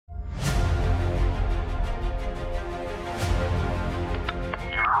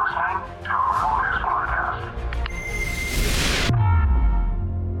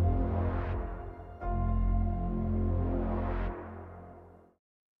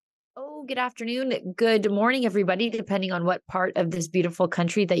Good afternoon, good morning, everybody, depending on what part of this beautiful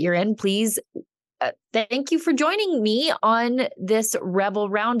country that you're in. Please, thank you for joining me on this Rebel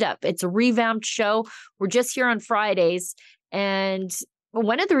Roundup. It's a revamped show. We're just here on Fridays. And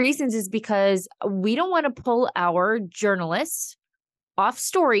one of the reasons is because we don't want to pull our journalists off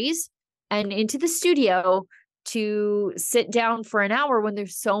stories and into the studio to sit down for an hour when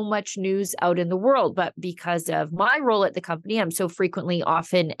there's so much news out in the world. But because of my role at the company, I'm so frequently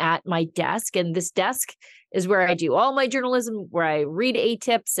often at my desk, and this desk is where I do all my journalism, where I read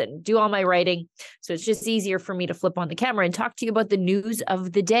ATIPs and do all my writing. So it's just easier for me to flip on the camera and talk to you about the news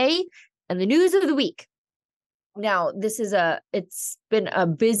of the day and the news of the week. Now, it's been a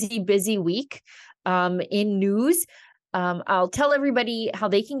busy week in news. I'll tell everybody how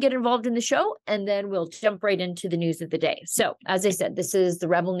they can get involved in the show, and then we'll jump right into the news of the day. So, as I said, this is the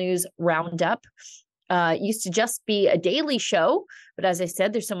Rebel News Roundup. It used to just be a daily show, but as I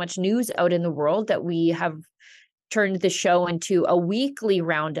said, there's so much news out in the world that we have turned the show into a weekly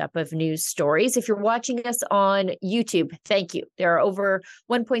roundup of news stories. If you're watching us on YouTube, thank you. There are over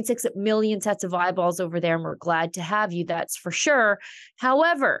 1.6 million sets of eyeballs over there, and we're glad to have you, that's for sure.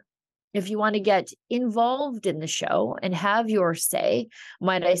 However, if you want to get involved in the show and have your say,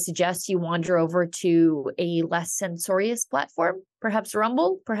 might I suggest you wander over to a less censorious platform, perhaps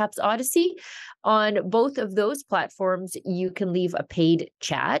Rumble, perhaps Odyssey. On both of those platforms, you can leave a paid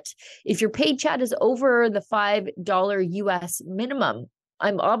chat. If your paid chat is over the $5 US minimum,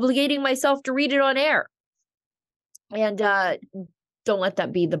 I'm obligating myself to read it on air. And don't let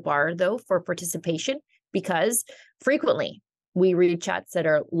that be the bar, though, for participation, because frequently we read chats that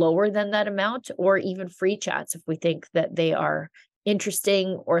are lower than that amount, or even free chats if we think that they are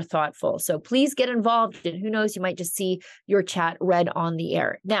interesting or thoughtful. So please get involved, and who knows, you might just see your chat read on the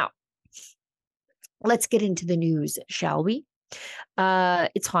air. Now, let's get into the news, shall we?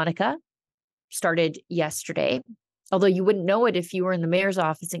 It's Hanukkah, started yesterday, although you wouldn't know it if you were in the mayor's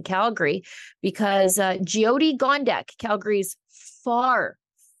office in Calgary, because Jyoti Gondek, Calgary's far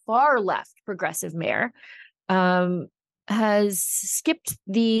left progressive mayor, has skipped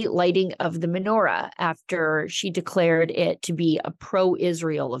the lighting of the menorah after she declared it to be a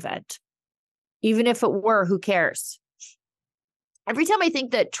pro-Israel event. Even if it were, who cares? Every time I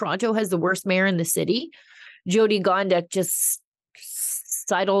think that Toronto has the worst mayor in the city, Jyoti Gondek just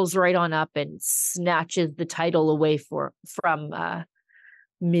sidles right on up and snatches the title away from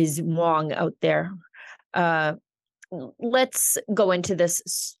Ms. Wong out there. Let's go into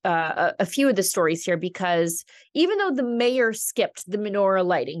this, a few of the stories here, because even though the mayor skipped the menorah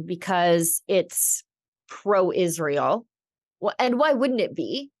lighting because it's pro-Israel, well, and why wouldn't it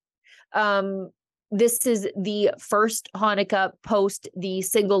be? This is the first Hanukkah post the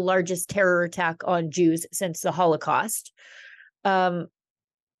single largest terror attack on Jews since the Holocaust.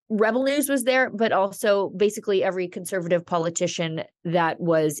 Rebel News was there, but also basically every conservative politician that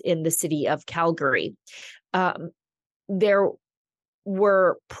was in the city of Calgary. There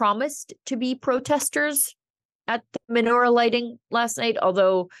were promised to be protesters at the menorah lighting last night,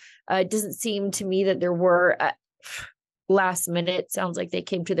 although it doesn't seem to me that there were. Last minute, sounds like they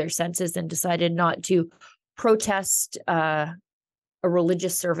came to their senses and decided not to protest a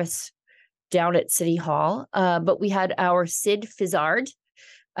religious service down at City Hall. But we had our Sid Fizzard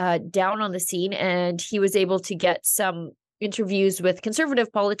down on the scene, and he was able to get some interviews with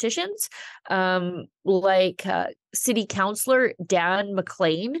conservative politicians, like City Councillor Dan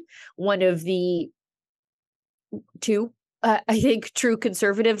McLean, one of the two, I think, true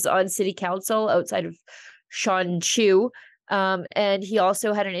conservatives on City Council outside of Sean Chu. And he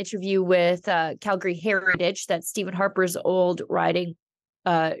also had an interview with Calgary Heritage, that's Stephen Harper's old riding,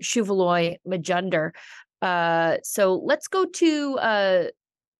 Chuvaloy Majunder. So let's go to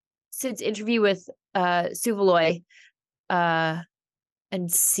Sid's interview with Chuvaloy and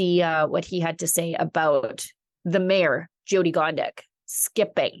see what he had to say about the mayor, Jyoti Gondek,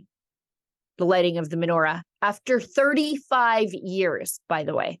 skipping the lighting of the menorah after 35 years, by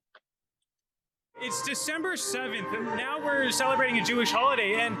the way. It's December 7th, and now we're celebrating a Jewish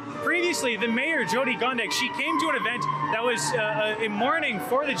holiday. And previously, the mayor, Jyoti Gondek, she came to an event that was a mourning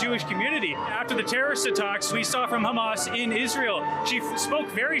for the Jewish community. After the terrorist attacks we saw from Hamas in Israel, she spoke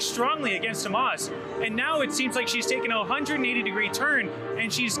very strongly against Hamas. And now it seems like she's taken a 180-degree turn,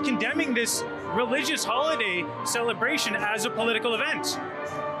 and she's condemning this religious holiday celebration as a political event.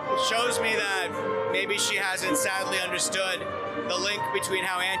 It shows me that maybe she hasn't sadly understood the link between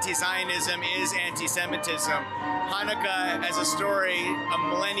how anti-Zionism is anti-Semitism. Hanukkah, as a story a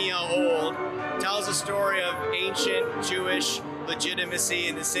millennia old, tells a story of ancient Jewish legitimacy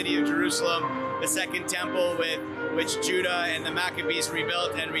in the city of Jerusalem, the second temple with which Judah and the Maccabees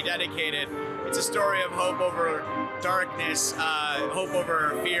rebuilt and rededicated. It's a story of hope over darkness, hope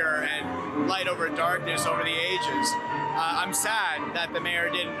over fear, and light over darkness over the ages. I'm sad that the mayor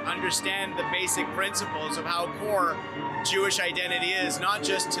didn't understand the basic principles of how core Jewish identity is, not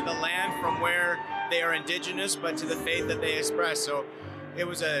just to the land from where they are indigenous, but to the faith that they express. So it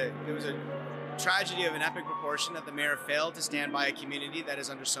was a tragedy of an epic proportion that the mayor failed to stand by a community that is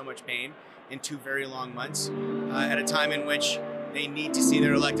under so much pain in 2 very long months, at a time in which they need to see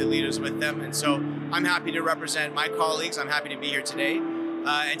their elected leaders with them. And so I'm happy to represent my colleagues. I'm happy to be here today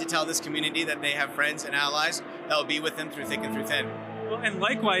and to tell this community that they have friends and allies that will be with them through thick and through thin. Well, and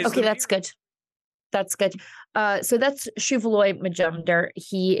likewise. Okay, that's good. That's good. So that's Shuvaloy Majumdar.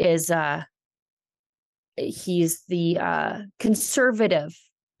 He's the conservative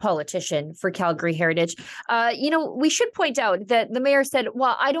politician for Calgary Heritage. We should point out that the mayor said,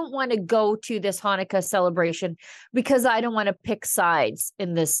 well, I don't want to go to this Hanukkah celebration because I don't want to pick sides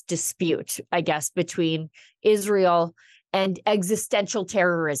in this dispute, I guess, between Israel and existential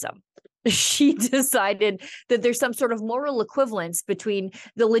terrorism. She decided that there's some sort of moral equivalence between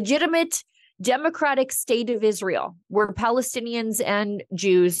the legitimate democratic state of Israel, where Palestinians and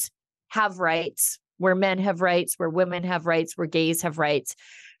Jews have rights, where men have rights, where women have rights, where gays have rights.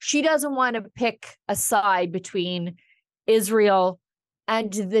 She doesn't want to pick a side between Israel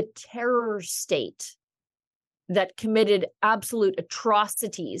and the terror state that committed absolute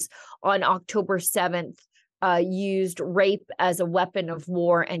atrocities on October 7th, used rape as a weapon of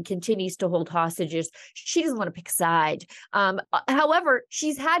war and continues to hold hostages. She doesn't want to pick a side. However,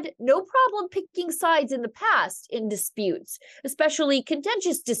 she's had no problem picking sides in the past in disputes, especially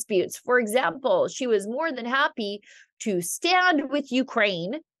contentious disputes. For example, she was more than happy to stand with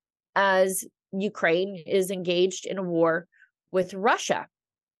Ukraine as Ukraine is engaged in a war with Russia.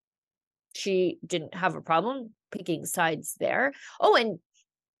 She didn't have a problem picking sides there. Oh, and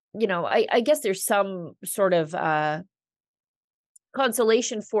I guess there's some sort of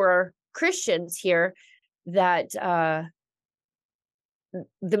consolation for Christians here that the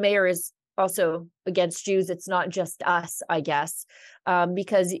mayor is also against Jews. It's not just us, I guess,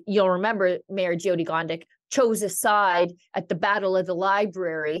 because you'll remember Mayor Jyoti Gondek chose a side at the Battle of the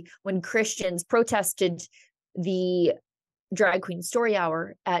Library when Christians protested the Drag Queen Story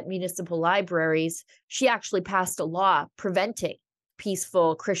Hour at municipal libraries. She actually passed a law preventing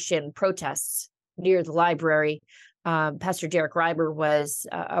peaceful Christian protests near the library. Pastor Derek Reiber was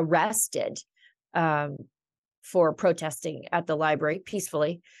arrested for protesting at the library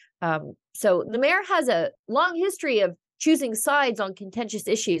peacefully. So the mayor has a long history of choosing sides on contentious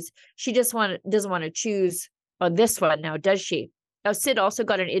issues. She just doesn't want to choose on this one now, does she? Now, Sid also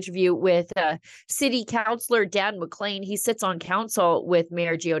got an interview with City Councilor Dan McLean. He sits on council with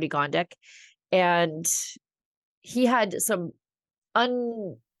Mayor Jyoti Gondek, and he had some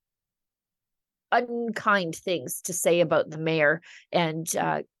unkind things to say about the mayor and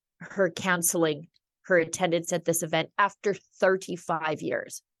her canceling her attendance at this event after 35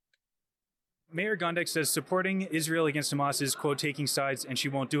 years. Mayor Gondek says supporting Israel against Hamas is, quote, taking sides, and she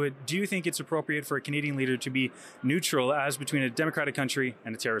won't do it. Do you think it's appropriate for a Canadian leader to be neutral as between a democratic country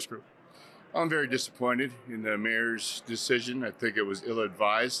and a terrorist group? I'm very disappointed in the mayor's decision. I think it was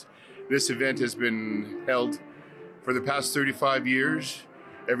ill-advised. This event has been held for the past 35 years.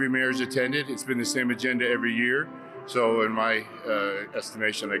 Every mayor's attended. It's been the same agenda every year. So in my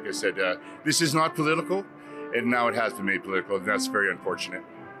estimation, like I said, this is not political, and now it has been made political, and that's very unfortunate.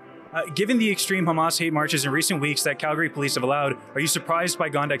 Given the extreme Hamas hate marches in recent weeks that Calgary police have allowed, are you surprised by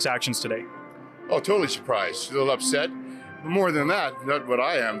Gondek's actions today? Oh, totally surprised. A little upset. But more than that, not what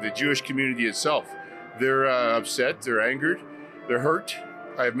I am, the Jewish community itself. They're upset, they're angered, they're hurt.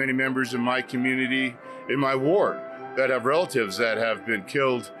 I have many members in my community, in my ward, that have relatives that have been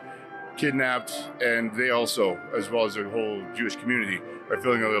killed, kidnapped, and they also, as well as the whole Jewish community, are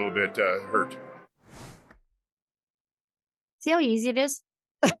feeling a little bit hurt. See how easy it is?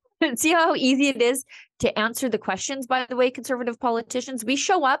 See how easy it is to answer the questions, by the way, conservative politicians. We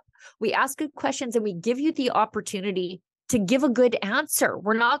show up, we ask good questions, and we give you the opportunity to give a good answer.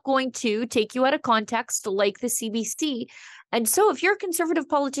 We're not going to take you out of context like the CBC. And so if you're a conservative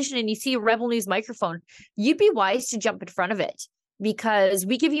politician and you see a Rebel News microphone, you'd be wise to jump in front of it, because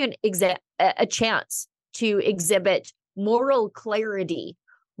we give you a chance to exhibit moral clarity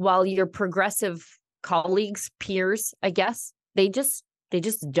while your progressive colleagues, peers, I guess, they just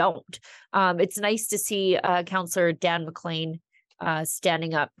don't. It's nice to see Councillor Dan McLean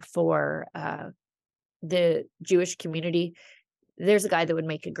standing up for the Jewish community. There's a guy that would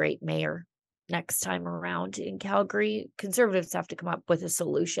make a great mayor. next time around in Calgary. Conservatives have to come up with a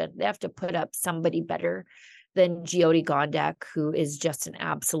solution. They have to put up somebody better than Jyoti Gondek, who is just an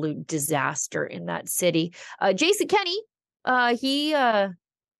absolute disaster in that city. Jason Kenney, he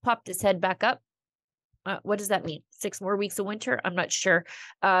popped his head back up. What does that mean? 6 more weeks of winter? I'm not sure.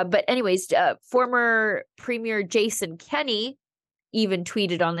 But anyways, former Premier Jason Kenney even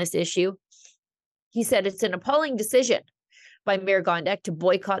tweeted on this issue. He said it's an appalling decision by Mayor Gondek to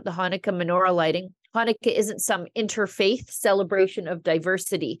boycott the Hanukkah menorah lighting. Hanukkah isn't some interfaith celebration of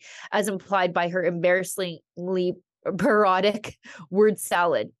diversity, as implied by her embarrassingly parodic word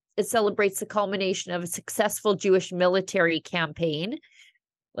salad. It celebrates the culmination of a successful Jewish military campaign.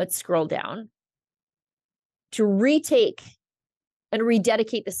 Let's scroll down. To retake and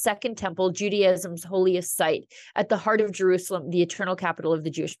rededicate the Second Temple, Judaism's holiest site, at the heart of Jerusalem, the eternal capital of the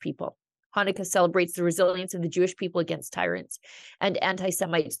Jewish people. Hanukkah celebrates the resilience of the Jewish people against tyrants and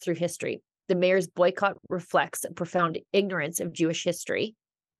anti-Semites through history. The mayor's boycott reflects a profound ignorance of Jewish history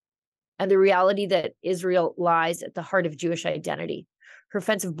and the reality that Israel lies at the heart of Jewish identity. Her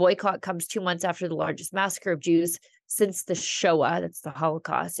offensive boycott comes 2 months after the largest massacre of Jews since the Shoah, that's the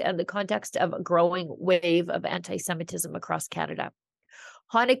Holocaust, and the context of a growing wave of anti-Semitism across Canada.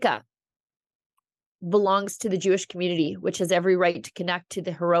 Hanukkah belongs to the Jewish community, which has every right to connect to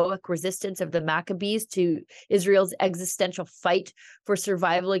the heroic resistance of the Maccabees to Israel's existential fight for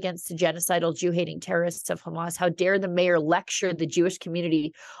survival against the genocidal Jew-hating terrorists of Hamas. How dare the mayor lecture the Jewish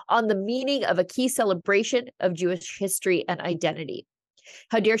community on the meaning of a key celebration of Jewish history and identity?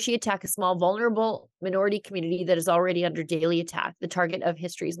 How dare she attack a small, vulnerable minority community that is already under daily attack, the target of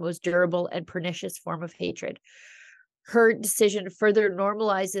history's most durable and pernicious form of hatred? Her decision further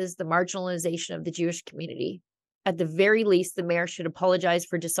normalizes the marginalization of the Jewish community. At the very least, the mayor should apologize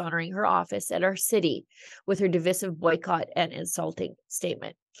for dishonoring her office and our city with her divisive boycott and insulting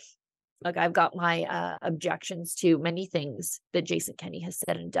statement. Look, I've got my objections to many things that Jason Kenney has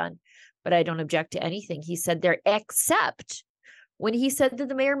said and done, but I don't object to anything he said there, except when he said that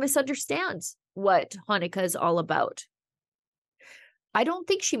the mayor misunderstands what Hanukkah is all about. I don't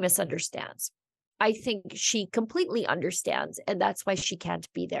think she misunderstands. I think she completely understands, and that's why she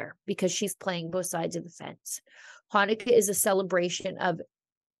can't be there, because she's playing both sides of the fence. Hanukkah is a celebration of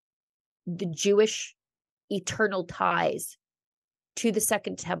the Jewish eternal ties to the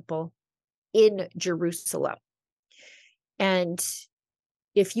Second Temple in Jerusalem. And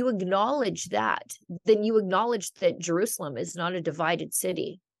if you acknowledge that, then you acknowledge that Jerusalem is not a divided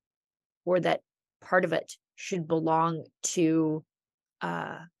city, or that part of it should belong to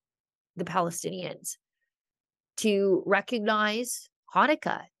the Palestinians. To recognize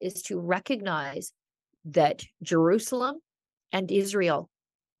Hanukkah is to recognize that Jerusalem and Israel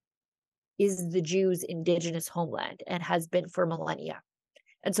is the Jews' indigenous homeland and has been for millennia.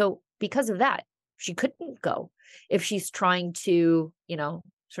 And so because of that, she couldn't go if she's trying to,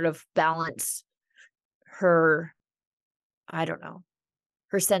 sort of balance her,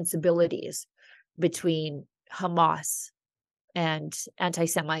 her sensibilities between Hamas and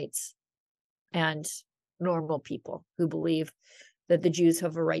anti-Semites and normal people who believe that the Jews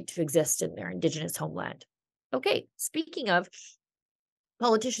have a right to exist in their indigenous homeland. Okay, speaking of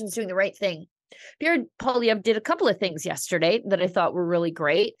politicians doing the right thing, Pierre Poilievre did a couple of things yesterday that I thought were really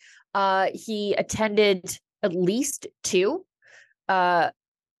great. He attended at least 2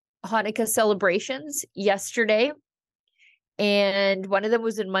 Hanukkah celebrations yesterday. And one of them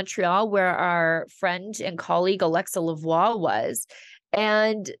was in Montreal, where our friend and colleague Alexa Lavoie was.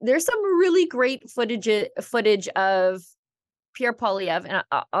 And there's some really great footage of Pierre Poilievre, and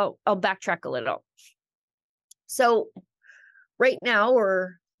I'll backtrack a little. So right now,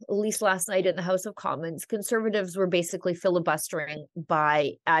 or at least last night in the House of Commons, Conservatives were basically filibustering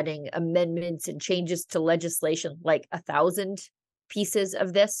by adding amendments and changes to legislation, like 1,000 pieces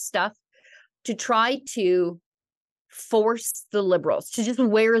of this stuff, to try to force the Liberals to just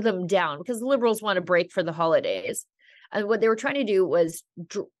wear them down, because the Liberals want to break for the holidays. And what they were trying to do was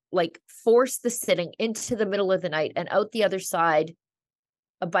force the sitting into the middle of the night and out the other side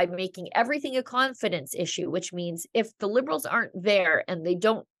by making everything a confidence issue, which means if the Liberals aren't there and they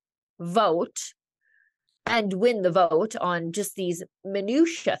don't vote and win the vote on just these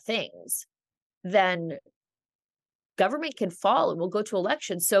minutia things, then government can fall and we'll go to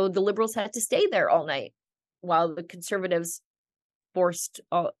election. So the Liberals had to stay there all night while the Conservatives forced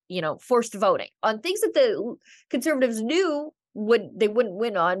voting on things that the Conservatives knew they wouldn't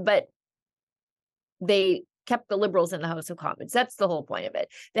win on, but they kept the Liberals in the House of Commons. That's the whole point of it.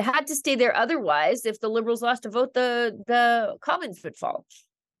 They had to stay there. Otherwise, if the Liberals lost a vote, the Commons would fall.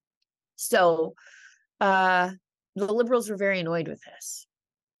 So the Liberals were very annoyed with this.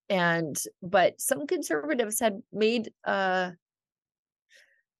 But some conservatives had made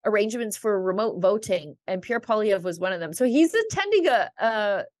arrangements for remote voting, and Pierre Poilievre was one of them. So he's attending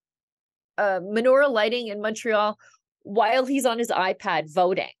a menorah lighting in Montreal while he's on his iPad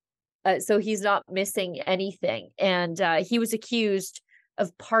voting. So he's not missing anything. And he was accused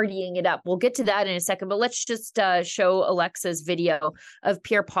of partying it up. We'll get to that in a second, but let's just show Alexa's video of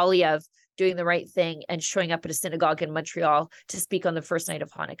Pierre Poilievre doing the right thing and showing up at a synagogue in Montreal to speak on the first night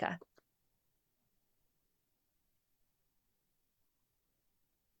of Hanukkah.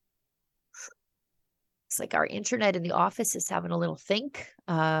 It's like our internet in the office is having a little think.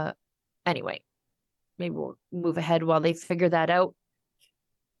 Anyway, maybe we'll move ahead while they figure that out.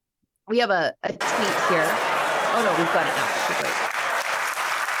 We have a tweet here. Oh no, we've got it now. Okay, great.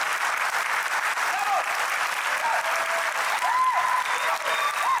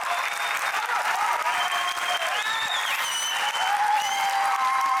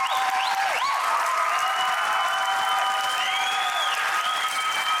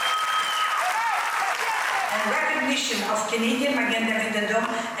 Of Canadian Magen David Adom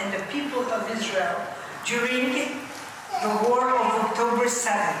and the people of Israel during the War of October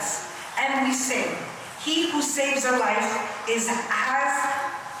 7th. And we say, he who saves a life is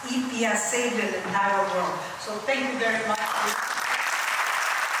as if he has saved an entire world. So thank you very much.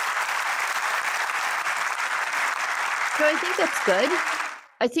 So I think that's good.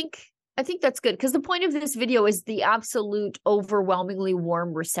 I think that's good because the point of this video is the absolute overwhelmingly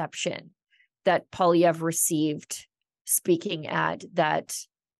warm reception that Poilievre received speaking at that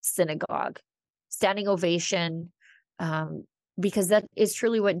synagogue. Standing ovation, because that is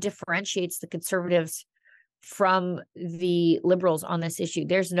truly what differentiates the conservatives from the liberals on this issue.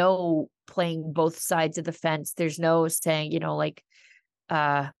 There's no playing both sides of the fence. There's no saying,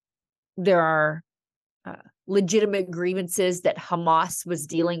 there are legitimate grievances that Hamas was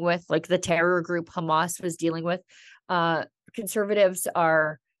dealing with, like the terror group Hamas was dealing with. Conservatives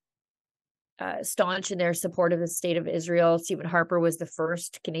are staunch in their support of the state of Israel. Stephen Harper was the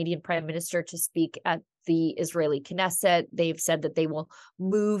first Canadian prime minister to speak at the Israeli Knesset. They've said that they will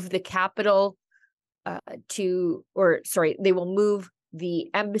move the capital they will move the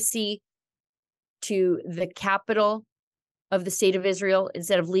embassy to the capital of the state of Israel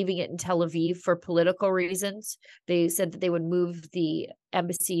instead of leaving it in Tel Aviv for political reasons. They said that they would move the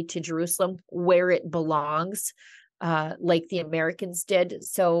embassy to Jerusalem where it belongs. Like the Americans did.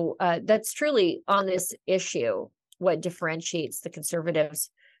 So that's truly on this issue what differentiates the conservatives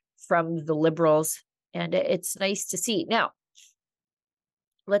from the liberals. And it's nice to see. Now,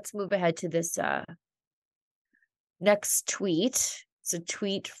 let's move ahead to this next tweet. It's a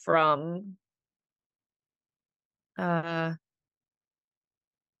tweet from,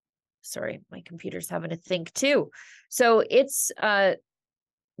 sorry, my computer's having a think too. So it's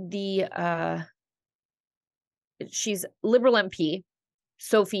she's Liberal MP,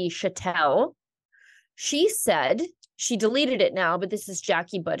 Sophie Chattel. She said, she deleted it now, but this is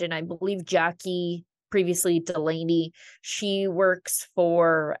Jackie Budden. I believe Jackie, previously Delaney, she works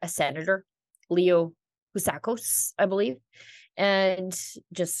for a senator, Leo Housakos, I believe. And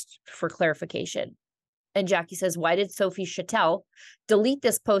just for clarification. And Jackie says, why did Sophie Chattel delete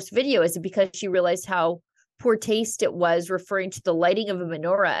this post video? Is it because she realized how poor taste it was referring to the lighting of a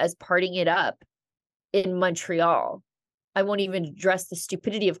menorah as partying it up in Montreal? I won't even address the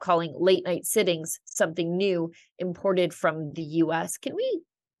stupidity of calling late night sittings something new imported from the US. Can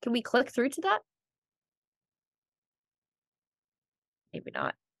we click through to that? Maybe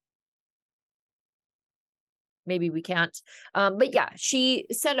not. Maybe we can't. But yeah, she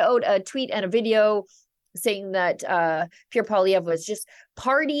sent out a tweet and a video saying that Pierre Poilievre was just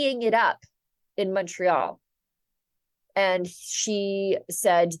partying it up in Montreal. And she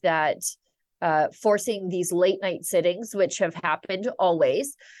said that forcing these late night sittings, which have happened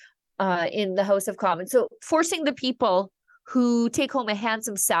always in the House of Commons. So forcing the people who take home a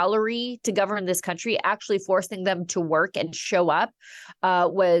handsome salary to govern this country, actually forcing them to work and show up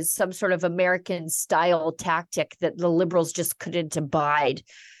was some sort of American style tactic that the liberals just couldn't abide.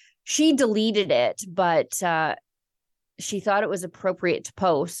 She deleted it, but she thought it was appropriate to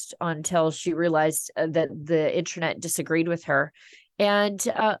post until she realized that the internet disagreed with her. And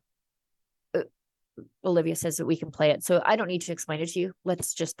Olivia says that we can play it. So I don't need to explain it to you.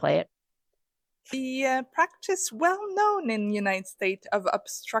 Let's just play it. The practice well known in the United States of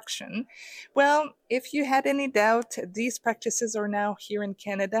obstruction. Well, if you had any doubt, these practices are now here in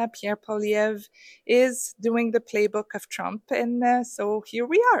Canada. Pierre Poilievre is doing the playbook of Trump, and so here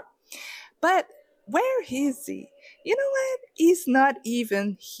we are. But where is he? You know what? He's not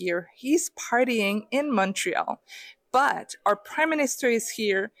even here. He's partying in Montreal. But our prime minister is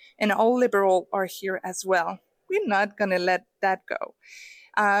here and all liberals are here as well. We're not going to let that go.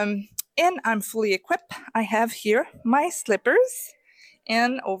 And I'm fully equipped. I have here my slippers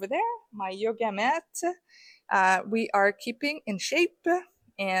and over there, my yoga mat. We are keeping in shape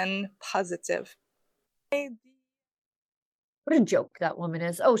and positive. What a joke that woman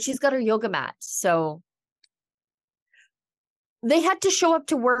is. Oh, she's got her yoga mat. So they had to show up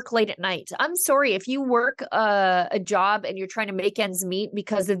to work late at night. I'm sorry if you work a job and you're trying to make ends meet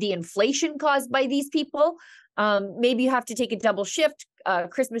because of the inflation caused by these people. Maybe you have to take a double shift.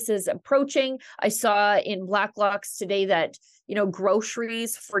 Christmas is approaching. I saw in Blacklocks today that,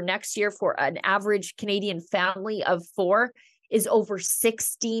 groceries for next year for an average Canadian family of 4 is over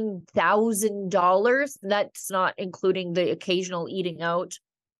 $16,000. That's not including the occasional eating out,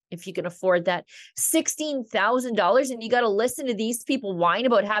 if you can afford that. $16,000, and you got to listen to these people whine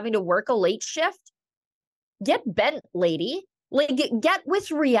about having to work a late shift. Get bent, lady. Like, get with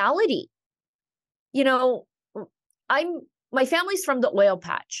reality. My family's from the oil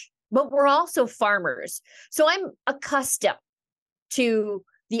patch, but we're also farmers. So I'm accustomed to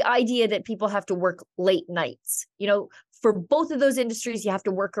the idea that people have to work late nights. For both of those industries, you have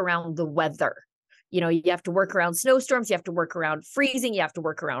to work around the weather. You have to work around snowstorms. You have to work around freezing. You have to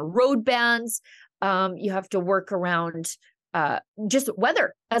work around road bans. You have to work around just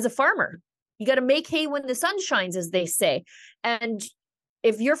weather as a farmer. You got to make hay when the sun shines, as they say. And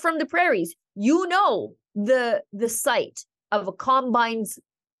if you're from the prairies, the sight of a combine's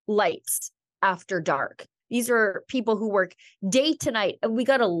lights after dark. These are people who work day to night. And we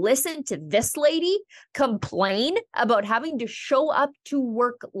got to listen to this lady complain about having to show up to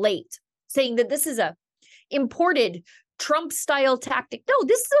work late, saying that this is a imported Trump-style tactic. No,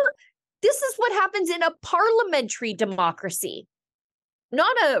 this is what happens in a parliamentary democracy,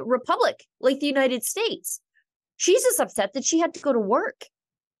 not a republic like the United States. She's just upset that she had to go to work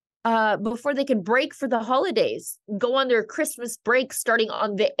before they could break for the holidays, go on their Christmas break starting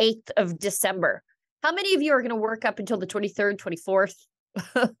on the 8th of December. How many of you are going to work up until the 23rd, 24th?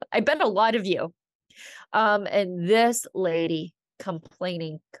 I bet a lot of you. And this lady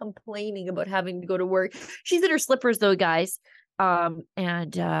complaining about having to go to work. She's in her slippers though, guys.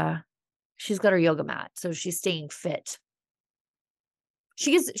 And she's got her yoga mat, so she's staying fit.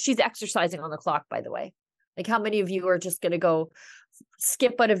 She's exercising on the clock, by the way. Like, how many of you are just going to go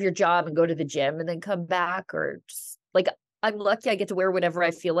skip out of your job and go to the gym and then come back? Or just, like, I'm lucky I get to wear whatever I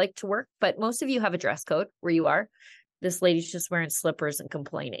feel like to work, but most of you have a dress code where you are. This lady's just wearing slippers and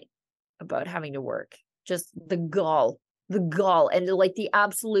complaining about having to work. Just the gall, and like the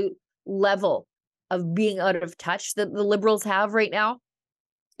absolute level of being out of touch that the liberals have right now.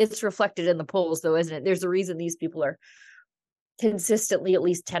 It's reflected in the polls though, isn't it? There's a reason these people are consistently at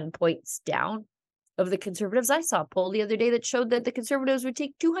least 10 points down of the Conservatives. I saw a poll the other day that showed that the Conservatives would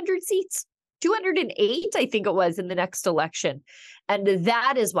take 200 seats. 208, I think it was, in the next election. And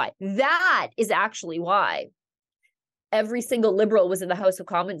that is actually why every single Liberal was in the House of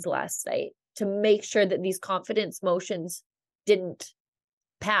Commons last night, to make sure that these confidence motions didn't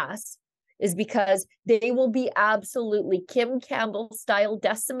pass, is because they will be absolutely Kim Campbell style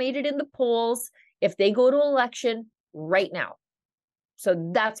decimated in the polls if they go to election right now. So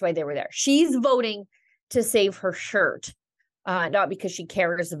that's why they were there. She's voting to save her shirt. Not because she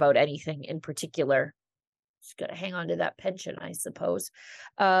cares about anything in particular. She's got to hang on to that pension, I suppose.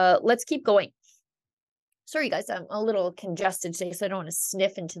 Let's keep going. Sorry, guys, I'm a little congested today, so I don't want to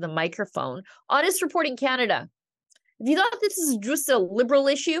sniff into the microphone. Honest Reporting Canada. If you thought this is just a liberal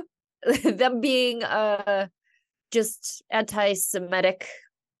issue, them being just anti-Semitic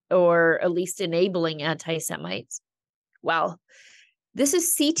or at least enabling anti-Semites, well, this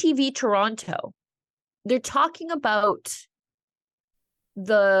is CTV Toronto. They're talking about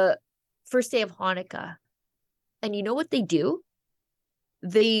the first day of Hanukkah. And you know what they do?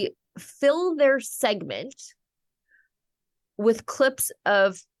 They fill their segment with clips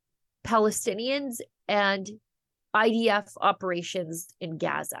of Palestinians and IDF operations in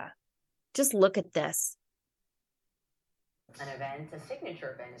Gaza. Just look at this. An event, a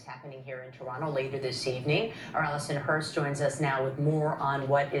signature event, is happening here in Toronto later this evening. Our Allison Hurst joins us now with more on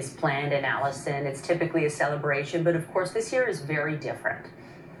what is planned. And Allison, it's typically a celebration, but of course this year is very different.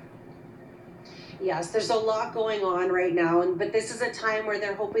 Yes, there's a lot going on right now, but this is a time where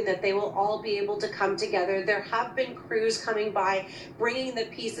they're hoping that they will all be able to come together. There have been crews coming by, bringing the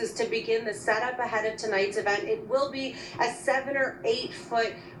pieces to begin the setup ahead of tonight's event. It will be a 7 or 8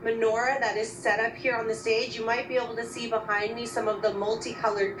 foot menorah that is set up here on the stage. You might be able to see behind me some of the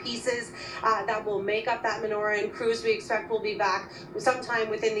multicolored pieces that will make up that menorah, and crews we expect will be back sometime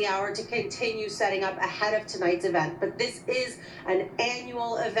within the hour to continue setting up ahead of tonight's event. But this is an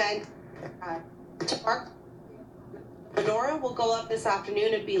annual event. Menorah will go up this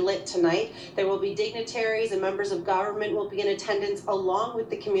afternoon and be lit tonight. There will be dignitaries and members of government will be in attendance along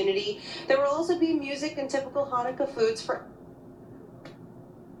with the community. There will also be music and typical Hanukkah foods for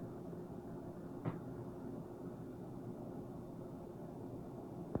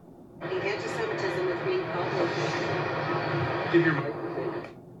anti-Semitism is being published. Give your mic.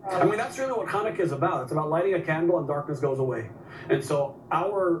 I mean, that's really what Hanukkah is about. It's about lighting a candle and darkness goes away. And so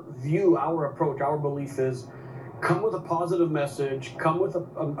our view, our approach, our belief is come with a positive message, come with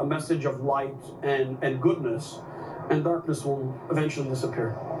a message of light and goodness, and darkness will eventually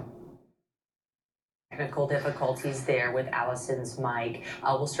disappear. Technical difficulties there with Allison's mic.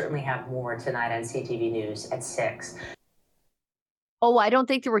 We'll certainly have more tonight on CTV News at 6. Oh, I don't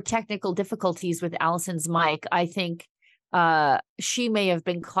think there were technical difficulties with Allison's mic. I think she may have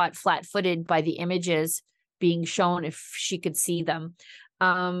been caught flat-footed by the images being shown if she could see them.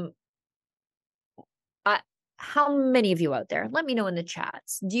 How many of you out there, let me know in the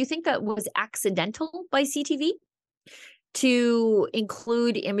chats, do you think that was accidental by CTV to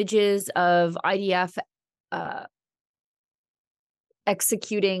include images of IDF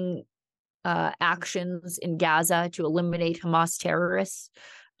executing actions in Gaza to eliminate Hamas terrorists?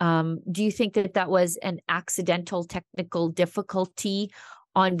 Do you think that that was an accidental technical difficulty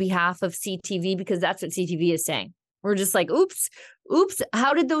on behalf of CTV? Because that's what CTV is saying. We're just like, oops,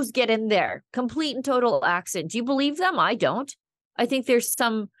 how did those get in there? Complete and total accident. Do you believe them? I don't. I think there's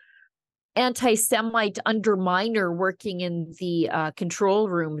some anti-Semite underminer working in the control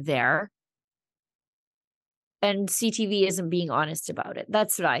room there. And CTV isn't being honest about it.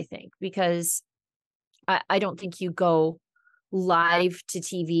 That's what I think, because I don't think you go live to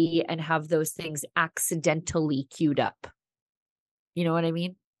TV and have those things accidentally queued up. You know what I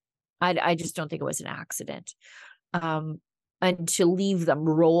mean? I just don't think it was an accident. And to leave them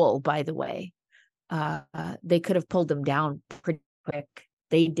roll, by the way, they could have pulled them down pretty quick.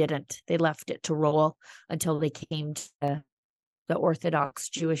 They didn't. They left it to roll until they came to the Orthodox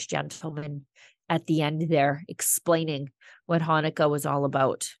Jewish gentleman at the end there explaining what Hanukkah was all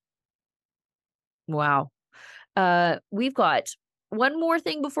about. Wow. We've got one more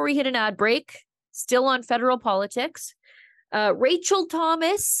thing before we hit an ad break, still on federal politics. Rachel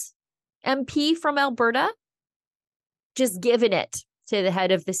Thomas, MP from Alberta, just giving it to the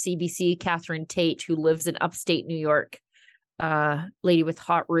head of the CBC, Catherine Tate, who lives in upstate New York. Lady with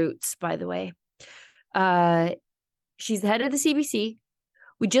hot roots, by the way. She's the head of the CBC.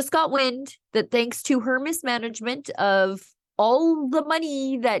 We just got wind that thanks to her mismanagement of all the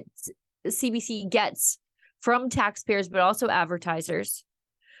money that CBC gets from taxpayers, but also advertisers,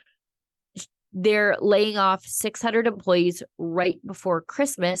 they're laying off 600 employees right before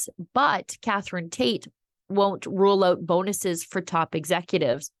Christmas. But Catherine Tate won't rule out bonuses for top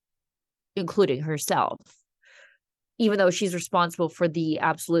executives, including herself, even though she's responsible for the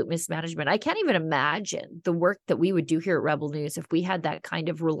absolute mismanagement. I can't even imagine the work that we would do here at Rebel News if we had that kind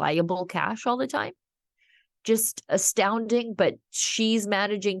of reliable cash all the time. Just astounding, but she's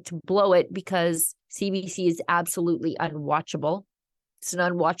managing to blow it because CBC is absolutely unwatchable. It's an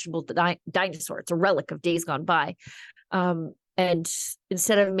unwatchable dinosaur. It's a relic of days gone by. And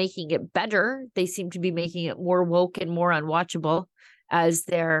instead of making it better, they seem to be making it more woke and more unwatchable as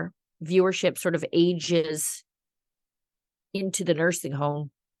their viewership sort of ages into the nursing home.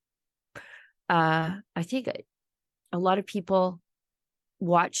 I think a lot of people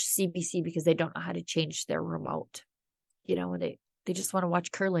watch CBC because they don't know how to change their remote. You know, they just want to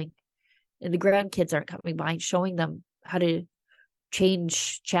watch curling. And the grandkids aren't coming by and showing them how to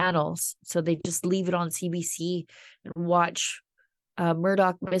change channels. So they just leave it on CBC and watch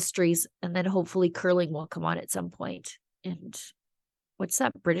Murdoch Mysteries, and then hopefully curling will come on at some point. And what's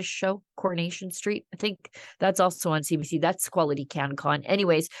that British show? Coronation Street? I think that's also on CBC. That's quality CanCon.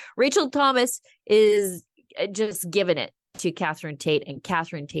 Anyways, Rachel Thomas is just giving it to Catherine Tate, and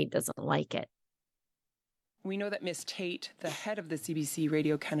Catherine Tate doesn't like it. We know that Ms. Tate, the head of the CBC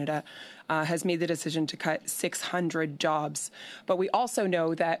Radio Canada, has made the decision to cut 600 jobs. But we also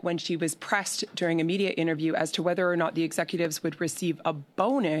know that when she was pressed during a media interview as to whether or not the executives would receive a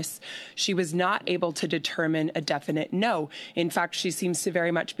bonus, she was not able to determine a definite no. In fact, she seems to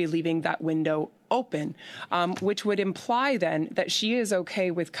very much be leaving that window open, which would imply then that she is okay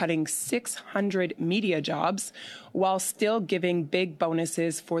with cutting 600 media jobs while still giving big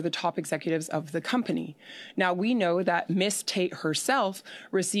bonuses for the top executives of the company. Now, we know that Miss Tate herself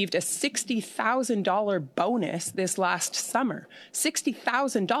received a $60,000 bonus this last summer.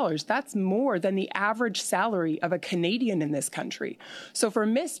 $60,000, that's more than the average salary of a Canadian in this country. So for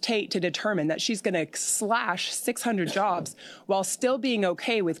Miss Tate to determine that she's going to slash 600 jobs while still being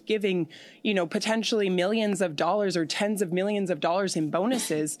okay with giving, potentially millions of dollars or tens of millions of dollars in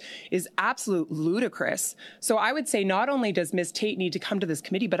bonuses is absolute ludicrous. So I would say not only does Ms. Tate need to come to this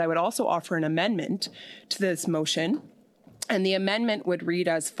committee, but I would also offer an amendment to this motion. And the amendment would read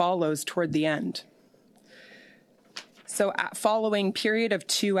as follows toward the end. So following period of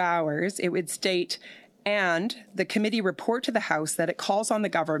 2 hours, it would state, and the committee report to the House that it calls on the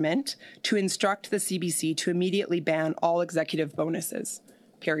government to instruct the CBC to immediately ban all executive bonuses,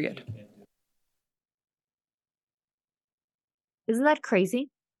 period. Isn't that crazy?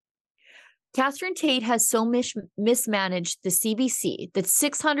 Catherine Tate has so mismanaged the CBC that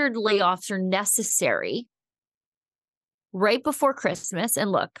 600 layoffs are necessary right before Christmas.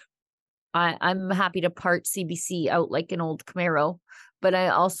 And look, I'm happy to part CBC out like an old Camaro, but I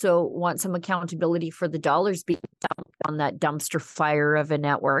also want some accountability for the dollars being dumped on that dumpster fire of a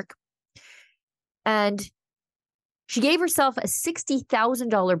network. And she gave herself a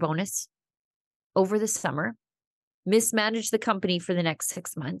 $60,000 bonus over the summer, mismanaged the company for the next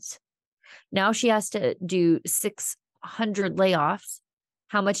 6 months. Now she has to do 600 layoffs.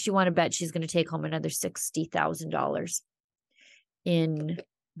 How much do you want to bet she's going to take home another $60,000 in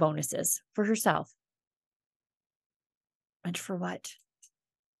bonuses for herself? And for what?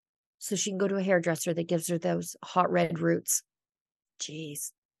 So she can go to a hairdresser that gives her those hot red roots.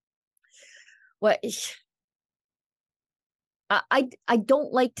 Jeez. What? I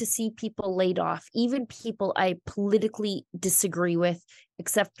don't like to see people laid off, even people I politically disagree with,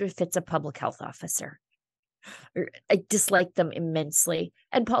 except if it's a public health officer. I dislike them immensely.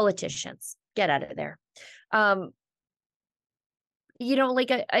 And politicians, get out of there. I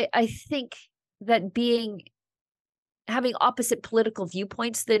think that having opposite political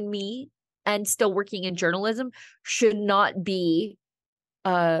viewpoints than me and still working in journalism should not be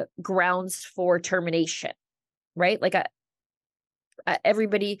grounds for termination, right?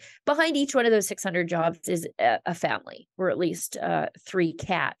 Everybody behind each one of those 600 jobs is a family, or at least 3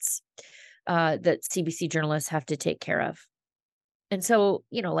 cats that CBC journalists have to take care of. And so,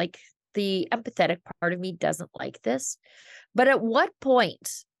 the empathetic part of me doesn't like this. But at what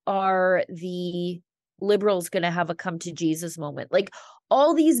point are the Liberals going to have a come to Jesus moment? Like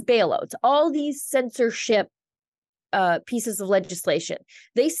all these bailouts, all these censorship pieces of legislation.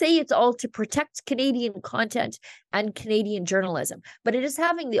 They say it's all to protect Canadian content and Canadian journalism, but it is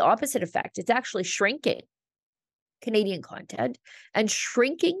having the opposite effect. It's actually shrinking Canadian content and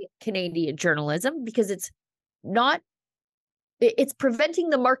shrinking Canadian journalism because it's preventing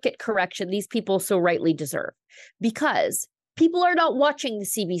the market correction these people so rightly deserve, because people are not watching the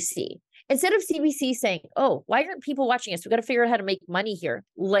CBC. Instead of CBC saying, oh, why aren't people watching us? We've got to figure out how to make money here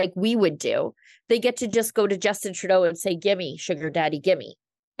like we would do. They get to just go to Justin Trudeau and say, gimme, sugar daddy, gimme.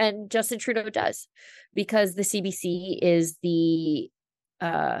 And Justin Trudeau does, because the CBC is the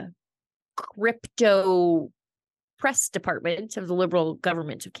crypto press department of the Liberal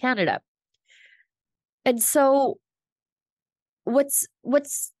government of Canada. And so what's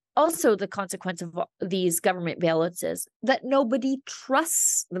also the consequence of these government bailouts is that nobody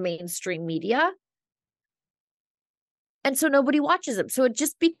trusts the mainstream media. And so nobody watches them. So it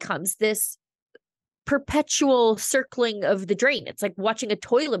just becomes this perpetual circling of the drain. It's like watching a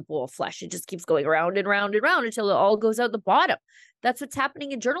toilet bowl flush. It just keeps going around and round and round until it all goes out the bottom. That's what's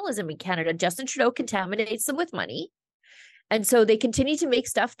happening in journalism in Canada. Justin Trudeau contaminates them with money. And so they continue to make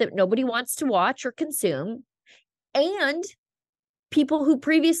stuff that nobody wants to watch or consume. And people who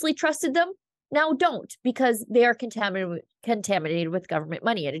previously trusted them now don't, because they are contaminated with government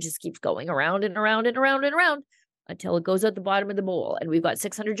money. And it just keeps going around and around and around and around until it goes out the bottom of the bowl. And we've got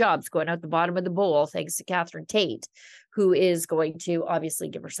 600 jobs going out the bottom of the bowl, thanks to Catherine Tate, who is going to obviously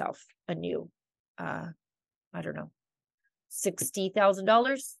give herself a new,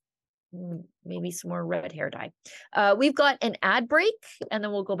 $60,000, maybe some more red hair dye. We've got an ad break, and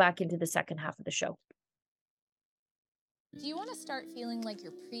then we'll go back into the second half of the show. Do you want to start feeling like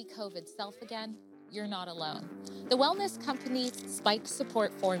your pre-COVID self again? You're not alone. The wellness company's Spike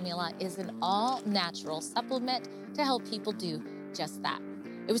Support Formula is an all-natural supplement to help people do just that.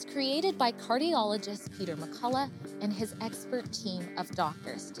 It was created by cardiologist Peter McCullough and his expert team of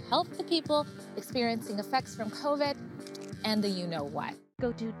doctors to help the people experiencing effects from COVID and the you-know-what.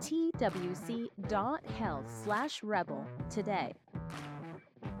 Go to twc.health/rebel today.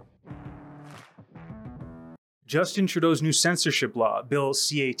 Justin Trudeau's new censorship law, Bill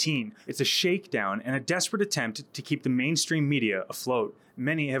C-18, it's a shakedown and a desperate attempt to keep the mainstream media afloat.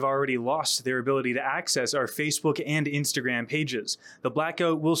 Many have already lost their ability to access our Facebook and Instagram pages. The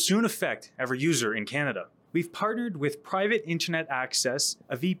blackout will soon affect every user in Canada. We've partnered with Private Internet Access,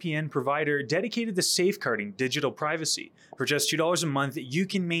 a VPN provider dedicated to safeguarding digital privacy. For just $2 a month, you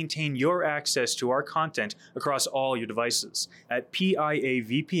can maintain your access to our content across all your devices at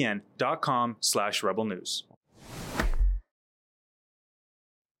piavpn.com/rebelnews.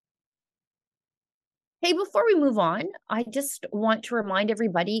 Hey, before we move on, I just want to remind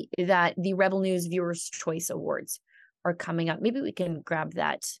everybody that the Rebel News Viewers' Choice Awards are coming up. Maybe we can grab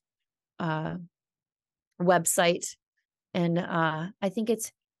that website. And I think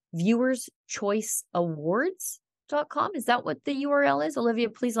it's viewerschoiceawards.com. Is that what the URL is? Olivia,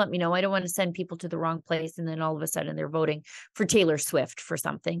 please let me know. I don't want to send people to the wrong place and then all of a sudden they're voting for Taylor Swift for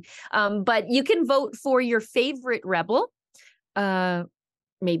something. But you can vote for your favorite rebel.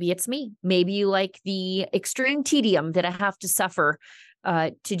 Maybe it's me. Maybe you like the extreme tedium that I have to suffer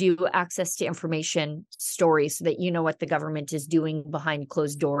to do access to information stories so that you know what the government is doing behind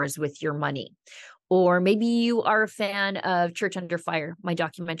closed doors with your money. Or maybe you are a fan of Church Under Fire, my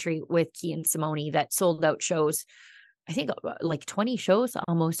documentary with Key and Simone that sold out shows, I think like 20 shows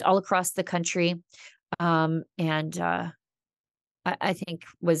almost all across the country. I think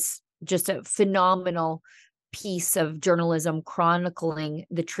was just a phenomenal piece of journalism chronicling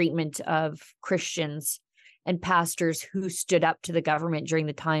the treatment of Christians and pastors who stood up to the government during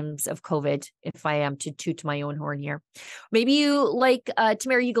the times of COVID, if I am to toot my own horn here. Maybe you like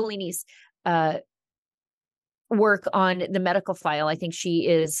Tamara Ugolini's work on the medical file. I think she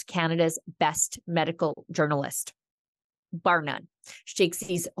is Canada's best medical journalist, bar none. She takes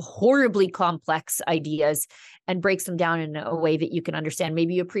these horribly complex ideas and breaks them down in a way that you can understand.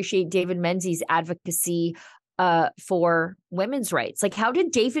 Maybe you appreciate David Menzies' advocacy for women's rights. Like, how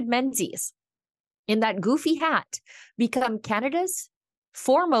did David Menzies, in that goofy hat, become Canada's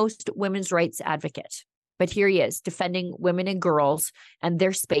foremost women's rights advocate? But here he is, defending women and girls and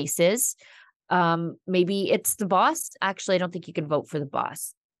their spaces. Maybe it's the boss. Actually, I don't think you can vote for the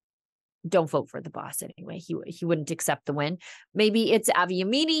boss. Don't vote for the boss anyway. He wouldn't accept the win. Maybe it's Avi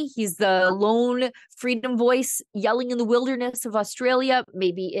Yamini. He's the lone freedom voice yelling in the wilderness of Australia.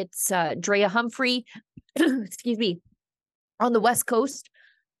 Maybe it's Drea Humphrey, excuse me, on the West Coast.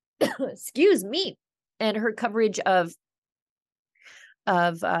 Excuse me. And her coverage of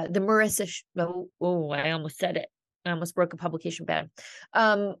the Marissa. I almost said it. I almost broke a publication ban.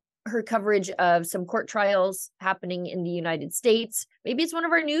 Her coverage of some court trials happening in the United States. Maybe it's one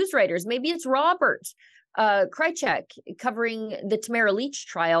of our news writers. Maybe it's Robert Krychek covering the Tamara Leach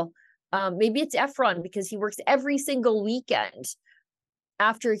trial. Maybe it's Efron because he works every single weekend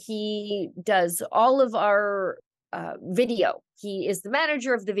after he does all of our video. He is the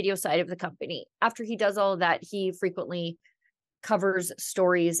manager of the video side of the company. After he does all of that, he frequently covers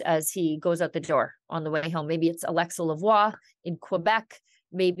stories as he goes out the door on the way home. Maybe it's Alexa Lavoie in Quebec.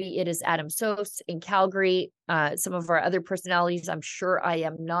 Maybe it is Adam Sos in Calgary. Some of our other personalities, I'm sure I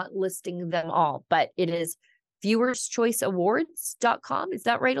am not listing them all, but it is viewerschoiceawards.com. Is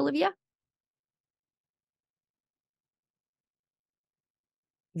that right, Olivia?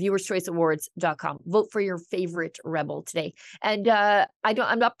 viewerschoiceawards.com. Vote for your favorite rebel today. And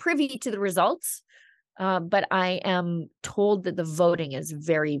I'm not privy to the results, but I am told that the voting is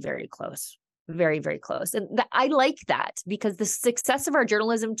very, very close. Very, very close. And I like that because the success of our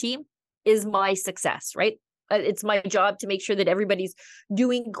journalism team is my success, right? It's my job to make sure that everybody's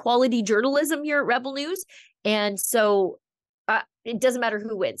doing quality journalism here at Rebel News. And so it doesn't matter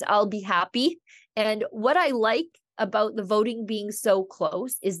who wins. I'll be happy. And what I like about the voting being so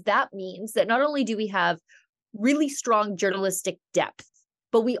close is that means that not only do we have really strong journalistic depth,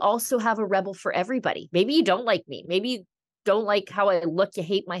 but we also have a rebel for everybody. Maybe you don't like me. Maybe you don't like how I look. You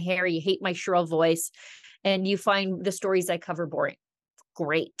hate my hair. You hate my shrill voice. And you find the stories I cover boring.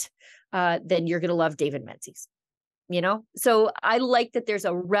 Great. Then you're going to love David Menzies. You know? So I like that there's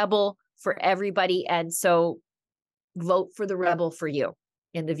a rebel for everybody. And so vote for the rebel for you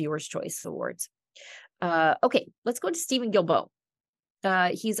in the Viewers' Choice Awards. Okay, let's go to Stephen Guilbeault.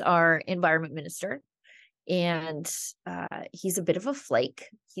 He's our environment minister. And he's a bit of a flake.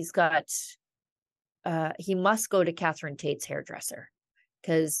 He's got... he must go to Catherine Tate's hairdresser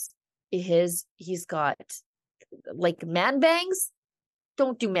because he's got like man bangs.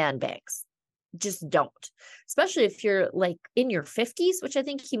 Don't do man bangs. Just don't. Especially if you're like in your 50s, which I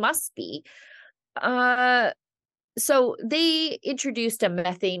think he must be. So they introduced a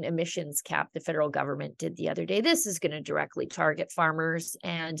methane emissions cap, the federal government did the other day. This is going to directly target farmers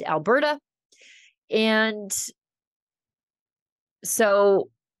and Alberta. And so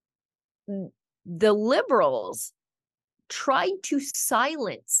the Liberals tried to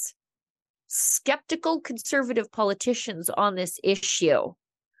silence skeptical conservative politicians on this issue.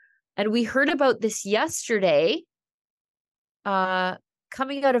 And we heard about this yesterday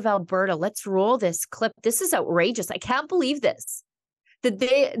coming out of Alberta. Let's roll this clip. This is outrageous. I can't believe this. That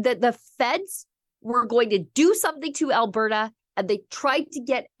the feds were going to do something to Alberta, and they tried to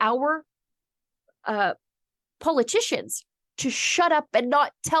get our politicians to shut up and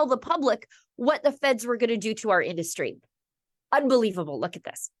not tell the public what the feds were going to do to our industry. Unbelievable. Look at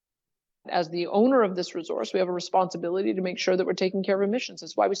this. As the owner of this resource, we have a responsibility to make sure that we're taking care of emissions.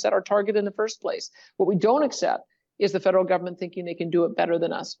 That's why we set our target in the first place. What we don't accept is the federal government thinking they can do it better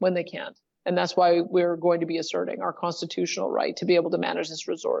than us when they can't. And that's why we're going to be asserting our constitutional right to be able to manage this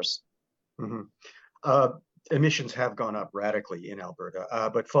resource. Mm-hmm. Emissions have gone up radically in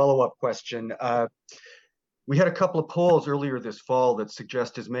Alberta. But follow-up question. We had a couple of polls earlier this fall that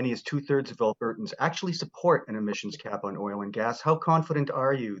suggest as many as 2/3 of Albertans actually support an emissions cap on oil and gas. How confident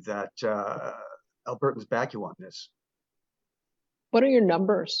are you that Albertans back you on this? What are your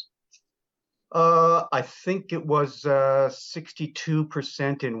numbers? I think it was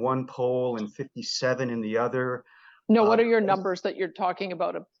 62% in one poll and 57% in the other. No, what are your numbers that you're talking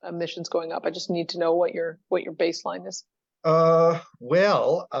about emissions going up? I just need to know what your baseline is.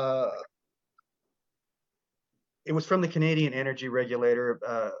 It was from the Canadian Energy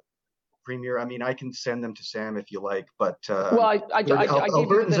Regulator, Premier. I mean, I can send them to Sam if you like, but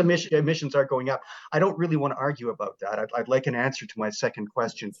Albertans' emissions are going up. I don't really want to argue about that. I'd like an answer to my second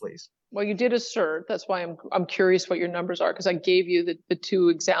question, please. Well, you did assert. That's why I'm curious what your numbers are, because I gave you the two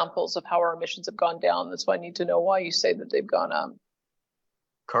examples of how our emissions have gone down. That's why I need to know why you say that they've gone up.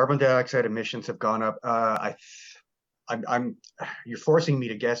 Carbon dioxide emissions have gone up. You're forcing me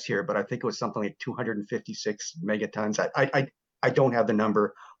to guess here, but I think it was something like 256 megatons. I don't have the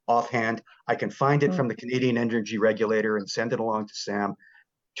number offhand. I can find it from the Canadian Energy Regulator and send it along to Sam.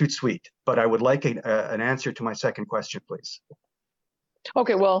 Too sweet. But I would like an answer to my second question, please.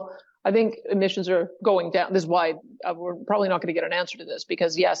 Okay, well, I think emissions are going down. This is why we're probably not going to get an answer to this,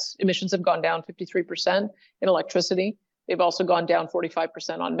 because yes, emissions have gone down 53% in electricity. They've also gone down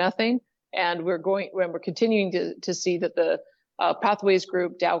 45% on methane. And we're continuing to see that the Pathways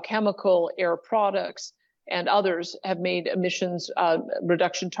Group, Dow Chemical, Air Products, and others have made emissions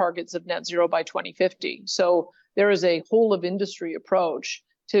reduction targets of net zero by 2050. So there is a whole of industry approach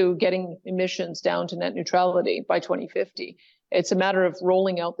to getting emissions down to net neutrality by 2050. It's a matter of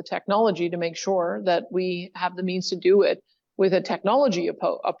rolling out the technology to make sure that we have the means to do it with a technology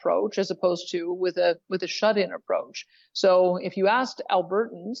approach as opposed to with a shut-in approach. So if you asked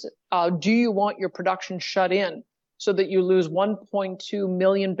Albertans, do you want your production shut in so that you lose 1.2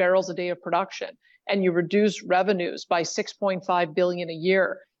 million barrels a day of production and you reduce revenues by $6.5 billion a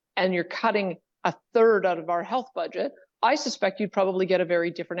year and you're cutting a third out of our health budget, I suspect you'd probably get a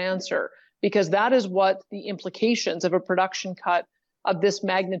very different answer, because that is what the implications of a production cut of this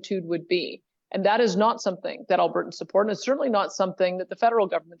magnitude would be. And that is not something that Albertans support, and it's certainly not something that the federal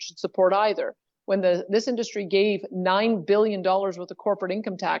government should support either. When this industry gave $9 billion worth of corporate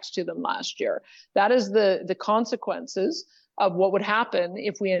income tax to them last year, that is the consequences of what would happen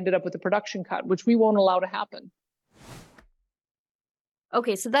if we ended up with a production cut, which we won't allow to happen.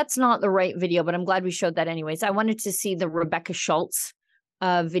 Okay, so that's not the right video, but I'm glad we showed that anyways. I wanted to see the Rebecca Schultz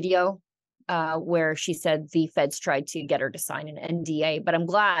video where she said the feds tried to get her to sign an NDA, but I'm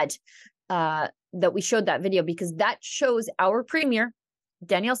glad that we showed that video, because that shows our premier,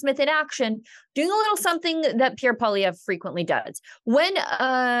 Danielle Smith, in action, doing a little something that Pierre Poilievre frequently does. When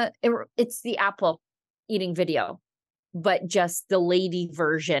it's the apple eating video, but just the lady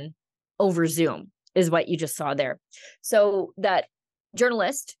version over Zoom is what you just saw there. So that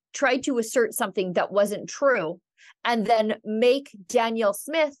journalist tried to assert something that wasn't true and then make Danielle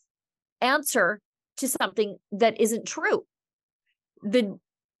Smith answer to something that isn't true. The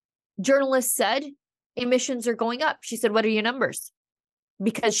journalist said emissions are going up. She said, what are your numbers?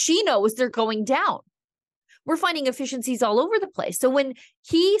 Because she knows they're going down. We're finding efficiencies all over the place. So when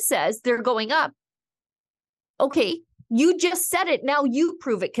he says they're going up, okay, you just said it. Now you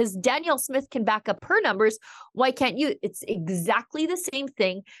prove it, because Danielle Smith can back up her numbers. Why can't you? It's exactly the same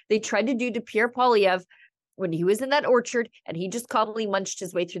thing they tried to do to Pierre Poilievre when he was in that orchard and he just calmly munched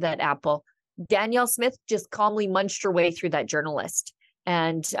his way through that apple. Danielle Smith just calmly munched her way through that journalist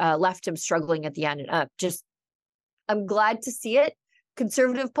and left him struggling at the end. I'm glad to see it.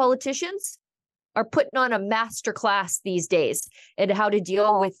 Conservative politicians, are putting on a master class these days in how to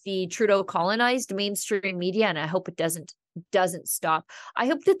deal with the Trudeau colonized mainstream media, and I hope it doesn't stop. I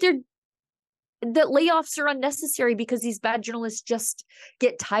hope that that layoffs are unnecessary because these bad journalists just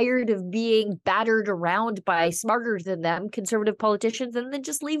get tired of being battered around by smarter than them conservative politicians, and then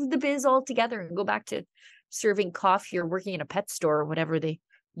just leave the biz altogether and go back to serving coffee or working in a pet store or whatever they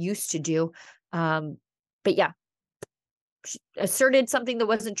used to do. But yeah, she asserted something that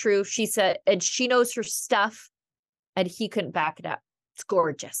wasn't true. She said, and she knows her stuff, and he couldn't back it up. It's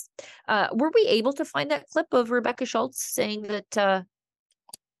gorgeous. Were we able to find that clip of Rebecca Schultz saying that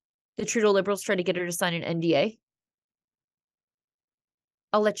the Trudeau Liberals tried to get her to sign an NDA?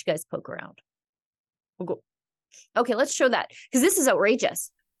 I'll let you guys poke around. We'll go. Okay, let's show that, because this is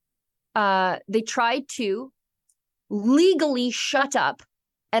outrageous. They tried to legally shut up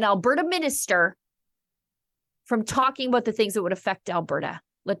an Alberta minister from talking about the things that would affect Alberta.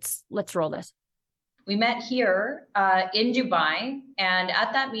 Let's roll this. We met here in Dubai, and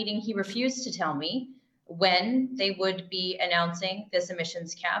at that meeting, he refused to tell me when they would be announcing this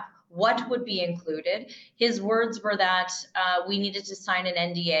emissions cap, what would be included. His words were that we needed to sign an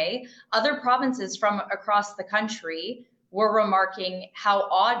NDA. Other provinces from across the country were remarking how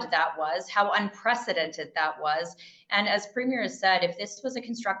odd that was, how unprecedented that was. And as Premier has said, if this was a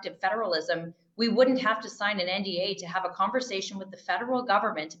constructive federalism, we wouldn't have to sign an NDA to have a conversation with the federal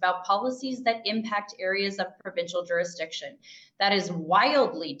government about policies that impact areas of provincial jurisdiction. That is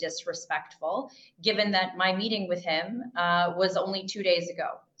wildly disrespectful, given that my meeting with him was only 2 days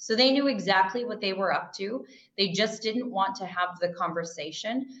ago. So they knew exactly what they were up to. They just didn't want to have the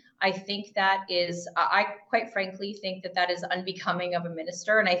conversation. I think that is, I quite frankly think that that is unbecoming of a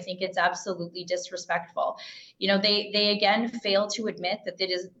minister, and I think it's absolutely disrespectful. You know, they again fail to admit that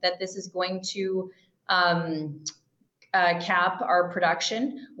this is going to cap our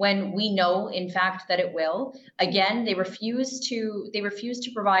production when we know, in fact, that it will. Again, they refuse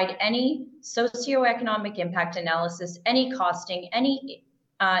to provide any socioeconomic impact analysis, any costing, any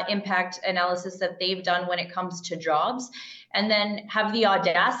impact analysis that they've done when it comes to jobs, and then have the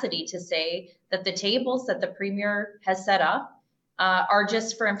audacity to say that the tables that the Premier has set up are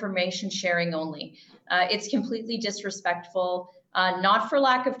just for information sharing only. It's completely disrespectful, not for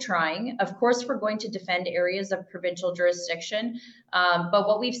lack of trying. Of course, we're going to defend areas of provincial jurisdiction, but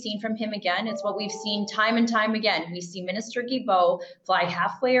what we've seen from him again, it's what we've seen time and time again. We see Minister Guilbeault fly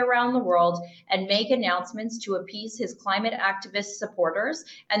halfway around the world and make announcements to appease his climate activist supporters,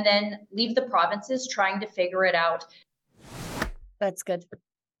 and then leave the provinces trying to figure it out. That's good.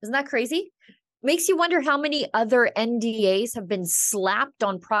 Isn't that crazy? Makes you wonder how many other NDAs have been slapped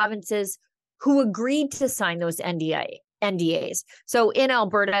on provinces who agreed to sign those NDAs. So in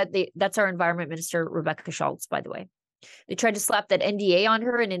Alberta, that's our environment minister, Rebecca Schultz, by the way. They tried to slap that NDA on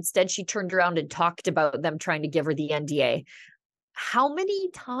her, and instead she turned around and talked about them trying to give her the NDA. How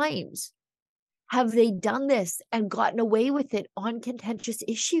many times have they done this and gotten away with it on contentious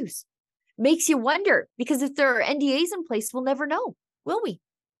issues? Makes you wonder, because if there are NDAs in place, we'll never know, will we?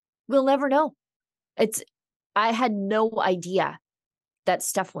 We'll never know. I had no idea that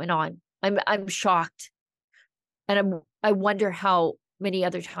stuff went on. I'm shocked. And I wonder how many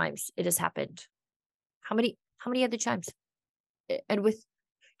other times it has happened. How many other times? And with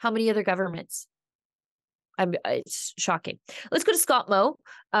how many other governments? It's shocking. Let's go to Scott Moe,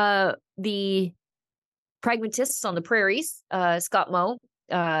 the pragmatists on the prairies. Scott Moe,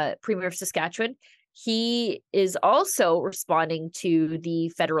 Premier of Saskatchewan. He is also responding to the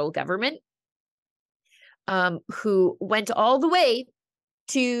federal government, who went all the way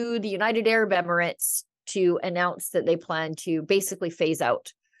to the United Arab Emirates to announce that they plan to basically phase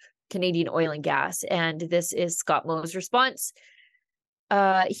out Canadian oil and gas. And this is Scott Moe's response.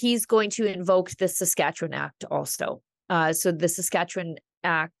 He's going to invoke the Saskatchewan Act also. So the Saskatchewan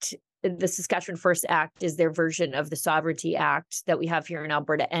Act, the Saskatchewan First Act, is their version of the Sovereignty Act that we have here in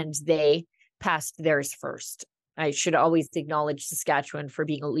Alberta, and they passed theirs first. I should always acknowledge Saskatchewan for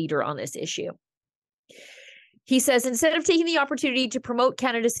being a leader on this issue. He says, instead of taking the opportunity to promote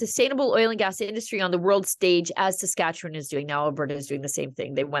Canada's sustainable oil and gas industry on the world stage, as Saskatchewan is doing now, Alberta is doing the same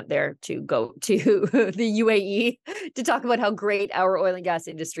thing. They went there to go to the UAE to talk about how great our oil and gas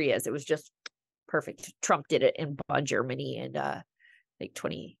industry is. It was just perfect. Trump did it in Bonn, Germany in like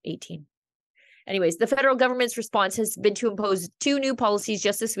 2018. Anyways, the federal government's response has been to impose 2 new policies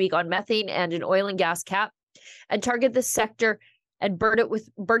just this week on methane and an oil and gas cap, and target the sector and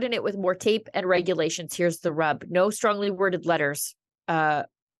burden it with more tape and regulations. Here's the rub. No strongly worded letters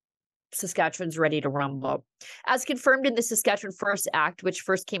Saskatchewan's ready to rumble. As confirmed in the Saskatchewan First Act, which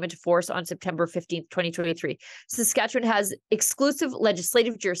first came into force on September 15th, 2023, Saskatchewan has exclusive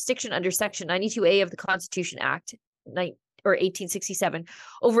legislative jurisdiction under Section 92A of the Constitution Act, 1867,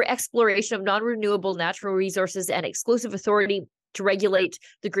 over exploration of non-renewable natural resources and exclusive authority to regulate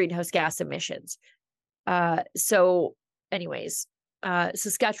the greenhouse gas emissions.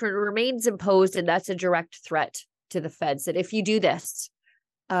 Saskatchewan remains imposed, and that's a direct threat to the feds that if you do this,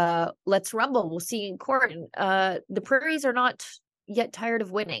 let's rumble. We'll see in court. And, the Prairies are not yet tired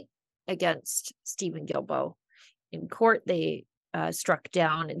of winning against Stephen Guilbeault. In court, they struck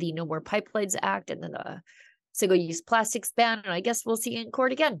down the No More Pipelines Act and then the single-use plastics ban, and I guess we'll see in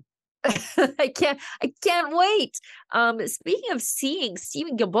court again. I can't wait. Speaking of seeing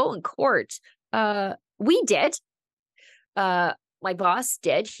Stephen Guilbeault in court, we did. My boss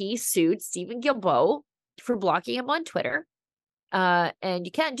did. He sued Stephen Guilbeault for blocking him on Twitter. And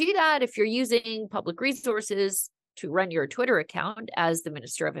you can't do that if you're using public resources to run your Twitter account, as the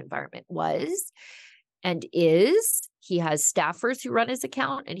Minister of Environment was and is. He has staffers who run his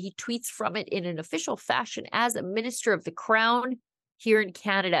account, and he tweets from it in an official fashion as a Minister of the Crown here in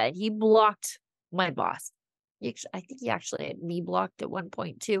Canada. And he blocked my boss. I think he actually had me blocked at one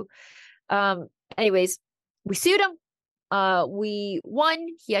point too. Anyways, we sued him. We won.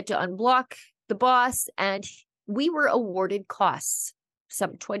 He had to unblock the boss, and we were awarded costs,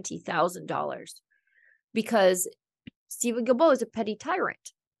 some $20,000, because Stephen Guilbeault is a petty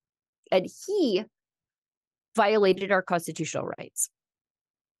tyrant, and he violated our constitutional rights.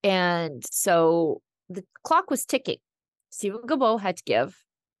 And so the clock was ticking. Stephen Guilbeault had to give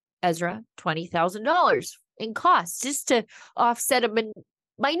Ezra $20,000 in costs just to offset a minute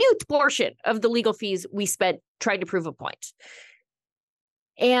portion of the legal fees we spent trying to prove a point.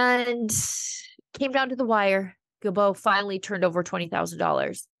 And came down to the wire. Guilbeault finally turned over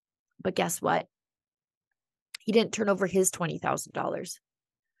 $20,000. But guess what? He didn't turn over his $20,000.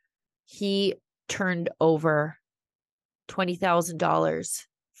 He turned over $20,000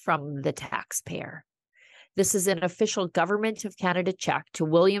 from the taxpayer. This is an official Government of Canada check to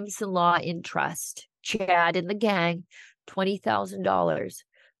Williamson Law in Trust, Chad and the gang, $20,000.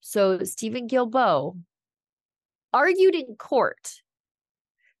 So Stephen Guilbeault argued in court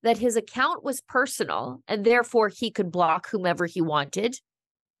that his account was personal and therefore he could block whomever he wanted,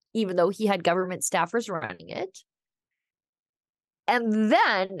 even though he had government staffers running it. And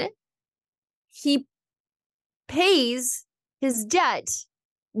then he pays his debt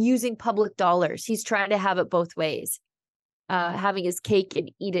using public dollars. He's trying to have it both ways, having his cake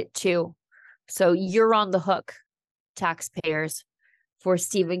and eat it too. So you're on the hook, taxpayers, for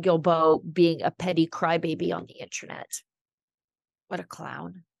Stephen Guilbeault being a petty crybaby on the internet. What a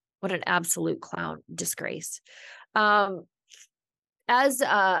clown. What an absolute clown. Disgrace. As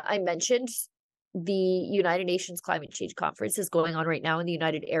I mentioned, the United Nations Climate Change Conference is going on right now in the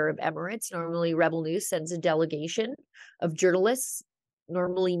United Arab Emirates. Normally, Rebel News sends a delegation of journalists,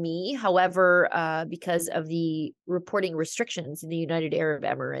 normally me. However, because of the reporting restrictions in the United Arab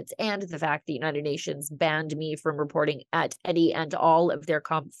Emirates and the fact the United Nations banned me from reporting at any and all of their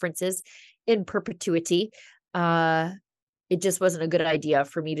conferences in perpetuity, it just wasn't a good idea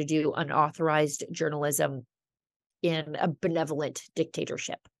for me to do unauthorized journalism in a benevolent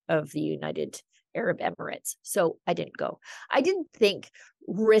dictatorship of the United Arab Emirates. So I didn't go. I didn't think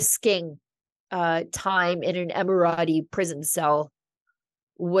risking time in an Emirati prison cell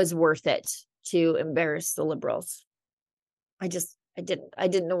was worth it to embarrass the Liberals. I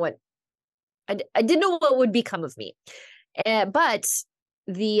didn't know what would become of me. But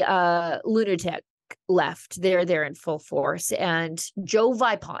the lunatic left. They're there in full force. And Joe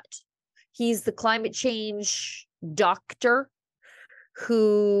Vipont, he's the climate change doctor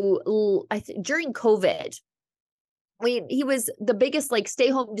who during COVID, he was the biggest, like, stay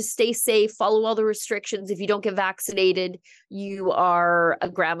home to stay safe, follow all the restrictions. If you don't get vaccinated, you are a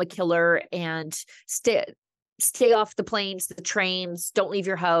grandma killer, and stay off the planes, the trains, don't leave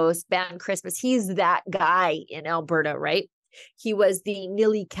your house, ban Christmas. He's that guy in Alberta, right? He was the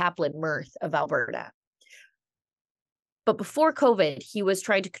Nili Kaplan-Mirth of Alberta. But before COVID, he was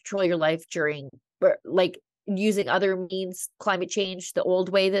trying to control your life during, like, using other means, climate change, the old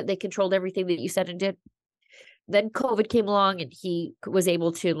way that they controlled everything that you said and did. Then COVID came along and he was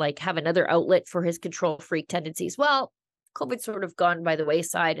able to, like, have another outlet for his control freak tendencies. Well, COVID's sort of gone by the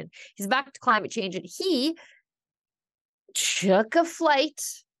wayside and he's back to climate change, and he took a flight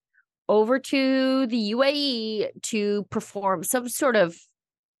over to the UAE to perform some sort of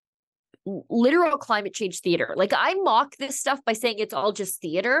literal climate change theater. Like, I mock this stuff by saying it's all just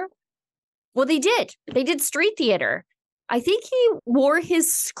theater. Well, they did street theater. I think he wore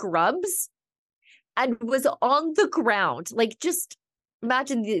his scrubs and was on the ground. Like, just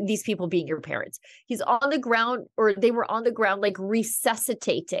imagine these people being your parents. He's on the ground, or they were on the ground, like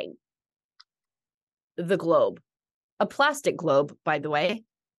resuscitating the globe. A plastic globe, by the way.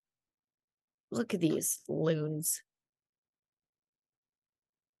 Look at these loons.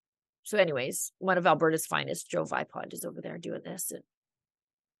 So anyways, one of Alberta's finest, Joe Vipod, is over there doing this. And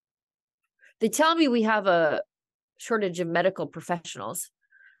they tell me we have a shortage of medical professionals,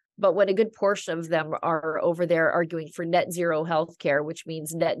 but when a good portion of them are over there arguing for net zero healthcare, which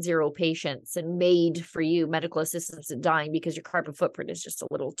means net zero patients and made for you medical assistance and dying because your carbon footprint is just a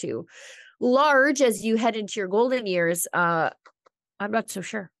little too large as you head into your golden years, I'm not so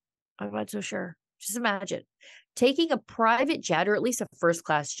sure. Just imagine taking a private jet, or at least a first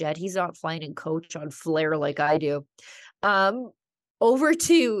class jet. He's not flying in coach on Flair like I do, over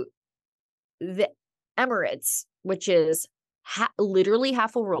to the Emirates, which is literally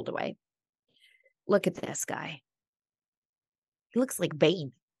half a world away. Look at this guy. He looks like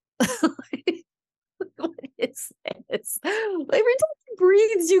Bane. What is this? Every time he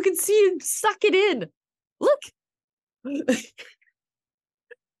breathes, you can see him suck it in. Look.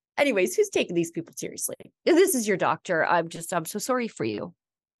 Anyways, who's taking these people seriously? If this is your doctor, I'm so sorry for you.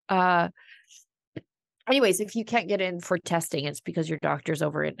 Anyways, if you can't get in for testing, it's because your doctor's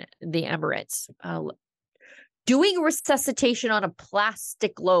over in the Emirates. Doing resuscitation on a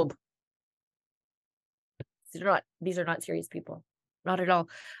plastic globe. These are not serious people. Not at all.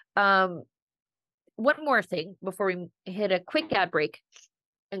 One more thing before we hit a quick ad break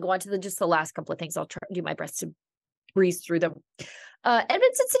and go on to just the last couple of things. I'll try to do my best to breeze through them.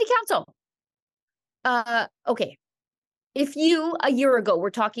 Edmonton City Council. Okay. If you, a year ago,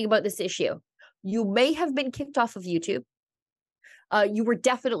 were talking about this issue, you may have been kicked off of YouTube. You were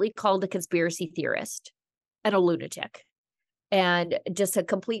definitely called a conspiracy theorist and a lunatic and just a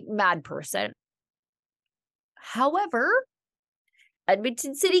complete mad person. However,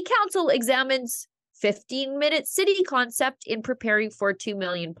 Edmonton City Council examines 15-minute city concept in preparing for a 2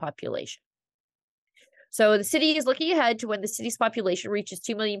 million population. So the city is looking ahead to when the city's population reaches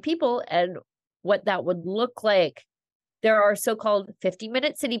 2 million people and what that would look like. There are so-called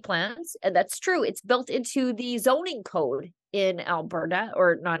 50-minute city plans, and that's true. It's built into the zoning code in Alberta,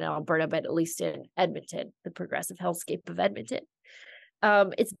 or not in Alberta, but at least in Edmonton, the progressive hellscape of Edmonton.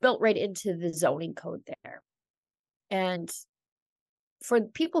 It's built right into the zoning code there. And for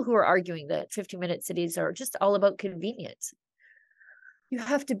people who are arguing that 50-minute cities are just all about convenience, you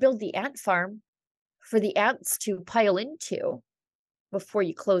have to build the ant farm for the ants to pile into before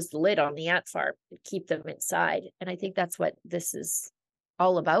you close the lid on the ant farm and keep them inside. And I think that's what this is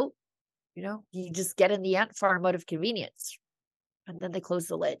all about. You know, you just get in the ant farm out of convenience, and then they close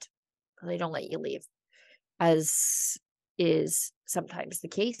the lid. They don't let you leave, as is sometimes the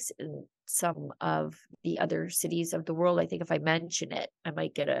case in some of the other cities of the world. I think if I mention it, I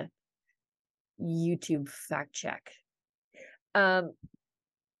might get a YouTube fact check.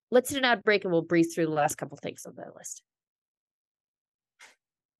 Let's hit an ad break and we'll breeze through the last couple things on the list.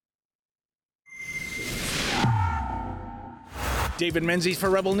 David Menzies for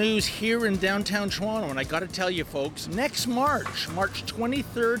Rebel News here in downtown Toronto. And I got to tell you, folks, next March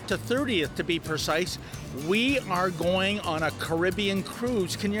 23rd to 30th to be precise, we are going on a Caribbean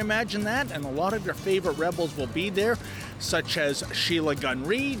cruise. Can you imagine that? And a lot of your favorite Rebels will be there, such as Sheila Gunn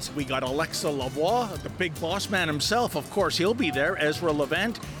Reid. We got Alexa Lavoie, the big boss man himself. Of course, he'll be there. Ezra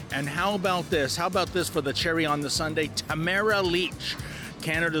Levant. And how about this? How about this for the cherry on the sundae? Tamara Leach,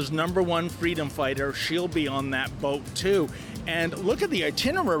 Canada's #1 freedom fighter. She'll be on that boat too. And look at the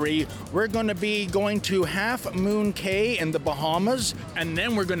itinerary. We're going to be going to Half Moon Cay in the Bahamas, and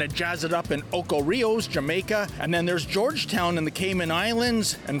then we're going to jazz it up in Ocho Rios, Jamaica, and then there's Georgetown in the Cayman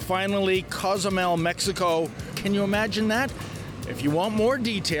Islands, and finally Cozumel, Mexico. Can you imagine that? If you want more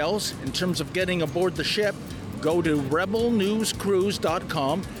details in terms of getting aboard the ship, go to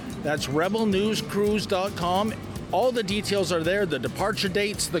rebelnewscruise.com. That's rebelnewscruise.com. All the details are there, the departure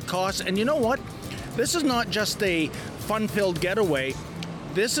dates, the costs, and you know what? This is not just a fun-filled getaway.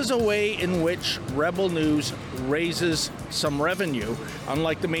 This is a way in which Rebel News raises some revenue.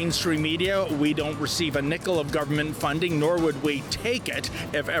 Unlike the mainstream media, we don't receive a nickel of government funding, nor would we take it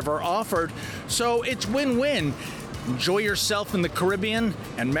if ever offered. So it's win-win. Enjoy yourself in the Caribbean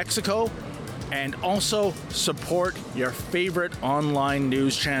and Mexico, and also support your favorite online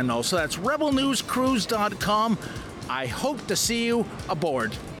news channel. So that's rebelnewscruise.com. I hope to see you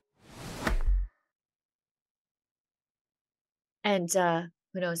aboard. And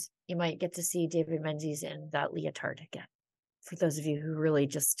who knows, you might get to see David Menzies in that leotard again. For those of you who really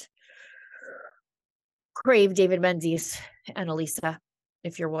just Crave David Menzies, Annalisa,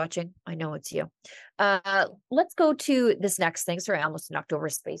 if you're watching, I know it's you. Let's go to this next thing. Sorry, I almost knocked over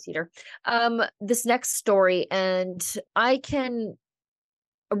a space heater. This next story, and I can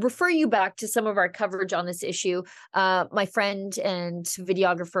refer you back to some of our coverage on this issue. My friend and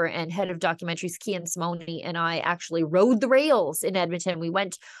videographer and head of documentaries, Kian Simone, and I actually rode the rails in Edmonton. We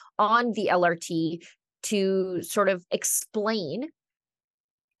went on the LRT to sort of explain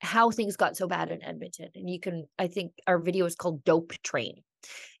how things got so bad in Edmonton. And you can, I think our video is called Dope Train,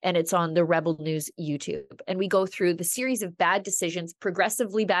 and it's on the Rebel News YouTube. And we go through the series of bad decisions,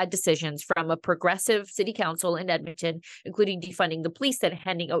 progressively bad decisions from a progressive city council in Edmonton, including defunding the police, then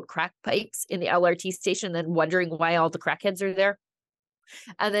handing out crack pipes in the LRT station, then wondering why all the crackheads are there.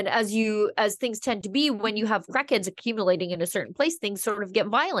 And then as things tend to be, when you have crackheads accumulating in a certain place, things sort of get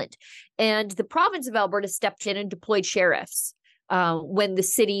violent. And the province of Alberta stepped in and deployed sheriffs when the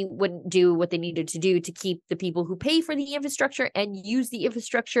city wouldn't do what they needed to do to keep the people who pay for the infrastructure and use the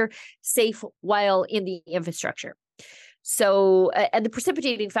infrastructure safe while in the infrastructure. So, and the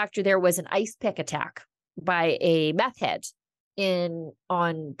precipitating factor there was an ice pick attack by a meth head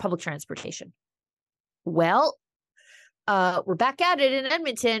on public transportation. Well, we're back at it in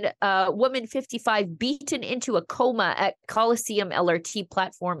Edmonton. Woman 55 beaten into a coma at Coliseum LRT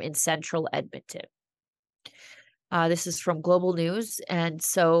platform in central Edmonton. This is from Global News. And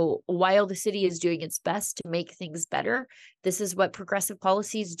so while the city is doing its best to make things better, this is what progressive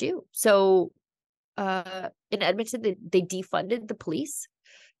policies do. So in Edmonton, they defunded the police.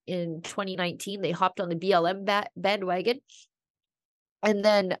 In 2019, they hopped on the BLM bandwagon. And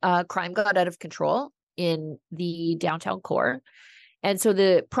then crime got out of control in the downtown core. And so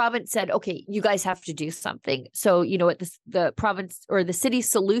the province said, okay, you guys have to do something. So, you know what, the province or the city's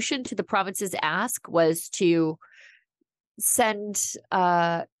solution to the province's ask was to send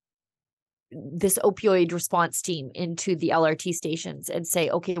this opioid response team into the LRT stations and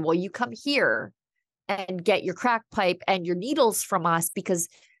say, okay, well, you come here and get your crack pipe and your needles from us because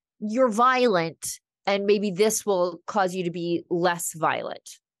you're violent, and maybe this will cause you to be less violent.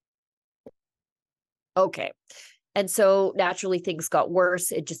 Okay. And so naturally things got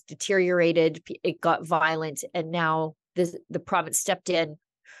worse. It just deteriorated. It got violent. And now the province stepped in.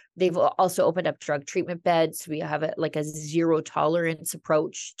 They've also opened up drug treatment beds. We have a zero tolerance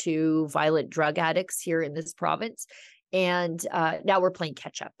approach to violent drug addicts here in this province. And now we're playing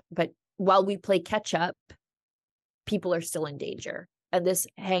catch up. But while we play catch up, people are still in danger. And this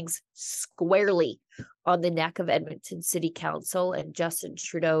hangs squarely on the neck of Edmonton City Council and Justin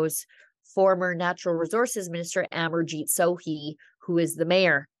Trudeau's former Natural Resources Minister, Amarjeet Sohi, who is the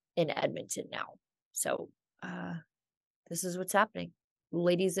mayor in Edmonton now. So this is what's happening. The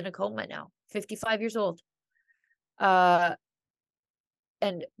lady's in a coma now, 55 years old. And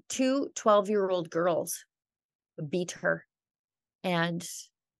two 12-year-old girls beat her and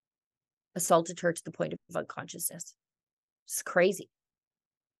assaulted her to the point of unconsciousness. It's crazy.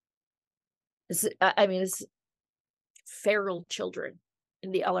 It's feral children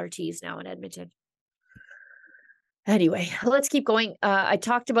in the LRTs now in Edmonton. Anyway, let's keep going. I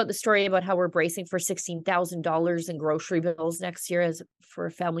talked about the story about how we're bracing for $16,000 in grocery bills next year as for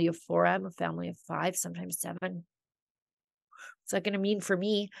a family of four. I'm a family of five, sometimes seven. What's that going to mean for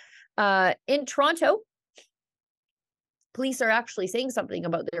me? In Toronto, police are actually saying something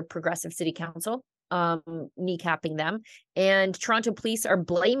about their progressive city council, kneecapping them. And Toronto police are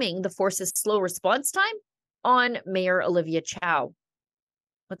blaming the force's slow response time on Mayor Olivia Chow.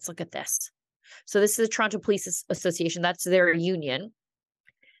 Let's look at this. So this is the Toronto Police Association. That's their union.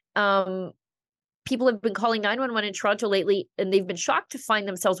 People have been calling 911 in Toronto lately, and they've been shocked to find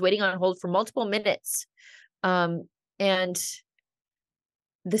themselves waiting on hold for multiple minutes. And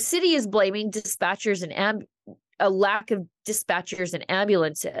the city is blaming dispatchers and a lack of dispatchers and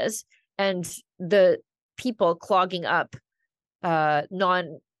ambulances, and the people clogging up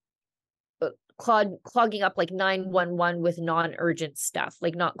clogging up like 911 with non-urgent stuff,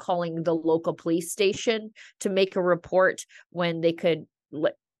 like not calling the local police station to make a report when they could,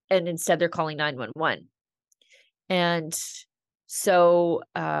 and instead they're calling 911. And so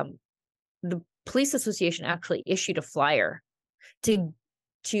the police association actually issued a flyer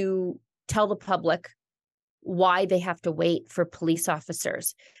to tell the public why they have to wait for police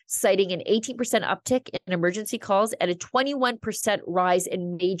officers, citing an 18% uptick in emergency calls and a 21% rise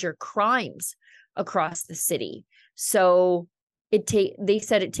in major crimes across the city. So they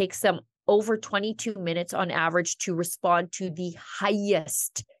said it takes them over 22 minutes on average to respond to the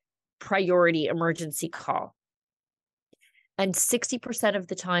highest priority emergency call. And 60% of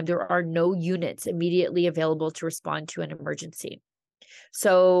the time, there are no units immediately available to respond to an emergency.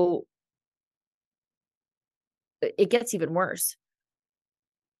 So it gets even worse.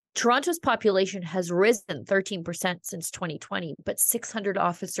 Toronto's population has risen 13% since 2020, but 600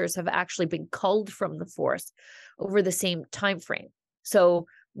 officers have actually been culled from the force over the same time frame. So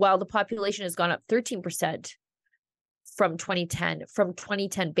while the population has gone up 13% from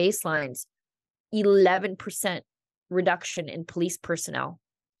 2010 baselines, 11% reduction in police personnel.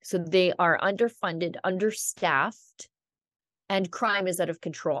 So they are underfunded, understaffed, and crime is out of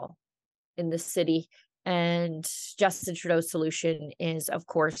control in the city. And Justin Trudeau's solution is, of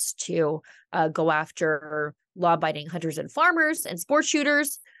course, to go after law-abiding hunters and farmers and sport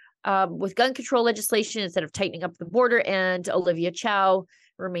shooters with gun control legislation instead of tightening up the border. And Olivia Chow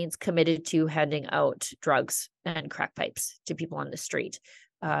remains committed to handing out drugs and crack pipes to people on the street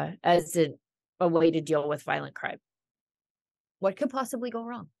as a way to deal with violent crime. What could possibly go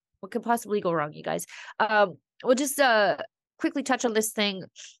wrong? What could possibly go wrong, you guys? We'll just quickly touch on this thing.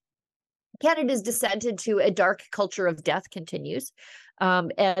 Canada's descent into a dark culture of death continues,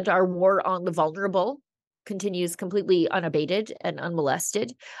 and our war on the vulnerable continues completely unabated and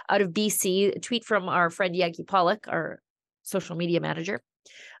unmolested. Out of BC, a tweet from our friend Yankee Pollock, our social media manager.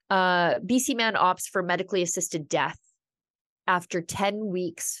 BC man opts for medically assisted death after 10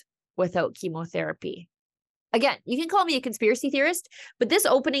 weeks without chemotherapy. Again, you can call me a conspiracy theorist, but this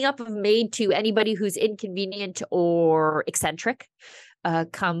opening up of MAID to anybody who's inconvenient or eccentric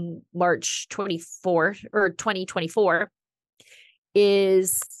come March 24 or 2024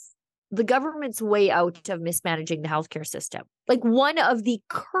 is the government's way out of mismanaging the healthcare system. Like, one of the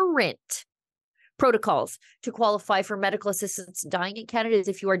current protocols to qualify for medical assistance dying in Canada is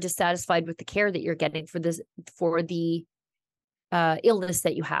if you are dissatisfied with the care that you're getting for the illness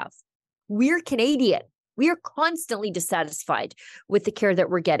that you have. We're Canadian. We are constantly dissatisfied with the care that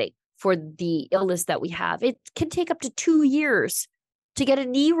we're getting for the illness that we have. It can take up to 2 years to get a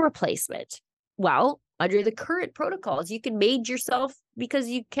knee replacement. Well, under the current protocols, you can MAID yourself because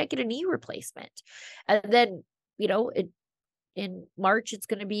you can't get a knee replacement. And then, in March, it's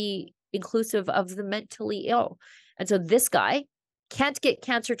going to be inclusive of the mentally ill. And so this guy can't get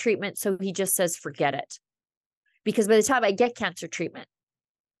cancer treatment, so he just says, forget it. Because by the time I get cancer treatment,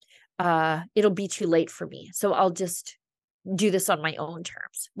 it'll be too late for me. So I'll just do this on my own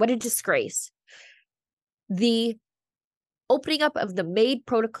terms. What a disgrace. The opening up of the MAID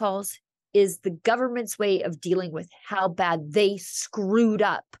protocols is the government's way of dealing with how bad they screwed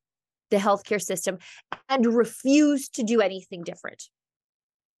up the healthcare system and refused to do anything different.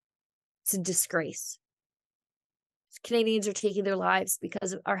 It's a disgrace. Canadians are taking their lives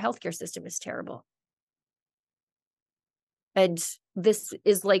because our healthcare system is terrible. And this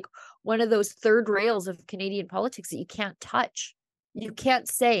is like one of those third rails of Canadian politics that you can't touch. You can't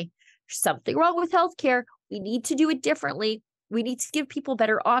say there's something wrong with healthcare. We need to do it differently. We need to give people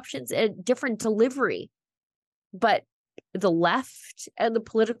better options and different delivery. But the left and the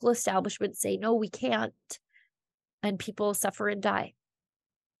political establishment say, no, we can't. And people suffer and die.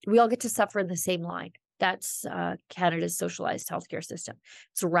 We all get to suffer in the same line. That's Canada's socialized healthcare system.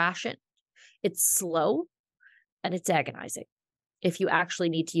 It's rationed, it's slow, and it's agonizing if you actually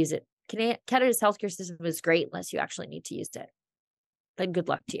need to use it. Canada's healthcare system is great unless you actually need to use it. Then good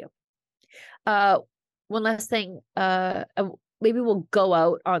luck to you. One last thing, maybe we'll go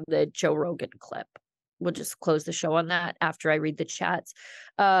out on the Joe Rogan clip. We'll just close the show on that after I read the chats.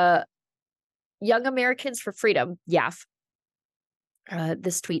 Young Americans for Freedom, YAF.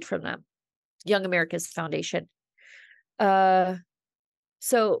 This tweet from them, Young America's Foundation.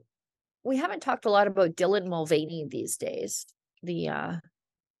 So we haven't talked a lot about Dylan Mulvaney these days, the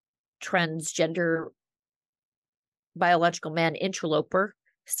transgender biological man interloper,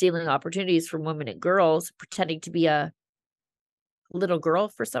 stealing opportunities from women and girls, pretending to be a little girl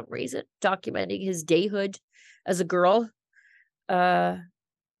for some reason, documenting his dayhood as a girl. And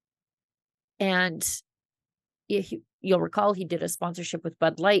you'll recall he did a sponsorship with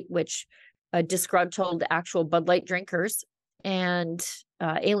Bud Light, which disgruntled actual Bud Light drinkers and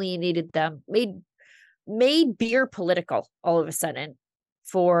alienated them, made beer political all of a sudden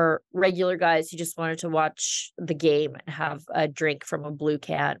for regular guys who just wanted to watch the game and have a drink from a blue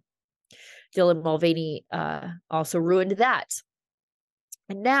can. Dylan Mulvaney also ruined that.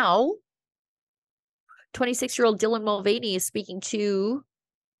 And now 26-year-old Dylan Mulvaney is speaking to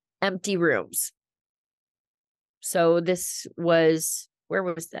empty rooms. So this was, where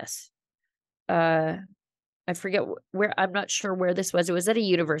was this? I forget where, I'm not sure where this was. It was at a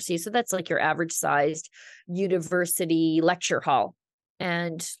university. So that's like your average sized university lecture hall.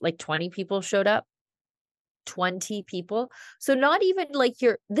 And like 20 people showed up. 20 people. So not even like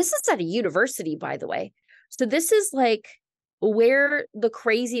this is at a university, by the way. So this is like where the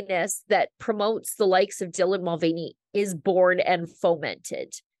craziness that promotes the likes of Dylan Mulvaney is born and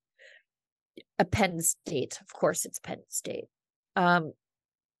fomented. A Penn State, of course, it's Penn State. And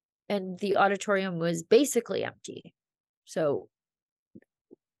the auditorium was basically empty. So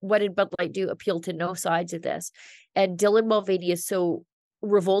what did Bud Light do? Appeal to no sides of this. And Dylan Mulvaney is so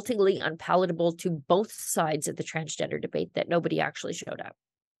revoltingly unpalatable to both sides of the transgender debate that nobody actually showed up.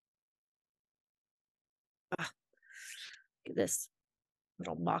 Look at this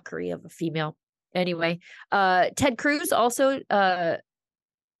little mockery of a female. Anyway, Ted Cruz also,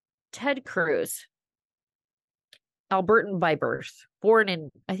 Ted Cruz, Albertan by birth, born in,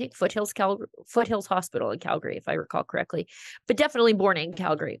 I think, Foothills Hospital in Calgary, if I recall correctly, but definitely born in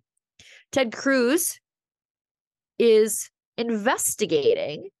Calgary. Ted Cruz is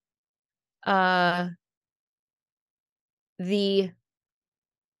investigating the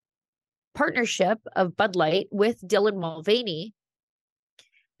partnership of Bud Light with Dylan Mulvaney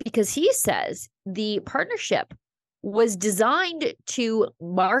because he says the partnership was designed to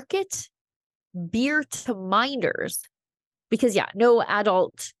market beer to minors because, yeah, no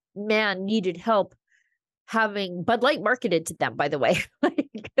adult man needed help having Bud Light marketed to them, by the way. Like,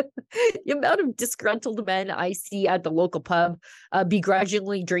 the amount of disgruntled men I see at the local pub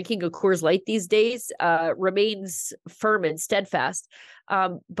begrudgingly drinking a Coors Light these days remains firm and steadfast.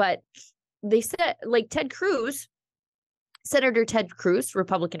 But they said, like, Ted Cruz, Senator Ted Cruz,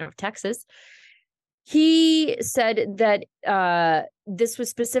 Republican of Texas, he said that this was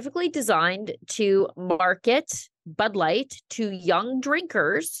specifically designed to market Bud Light to young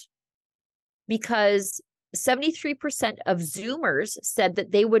drinkers because 73% of Zoomers said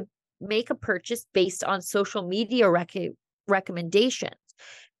that they would make a purchase based on social media recommendations.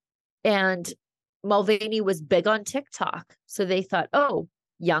 And Mulvaney was big on TikTok. So they thought, oh,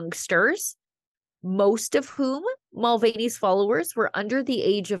 youngsters, most of whom Mulvaney's followers were under the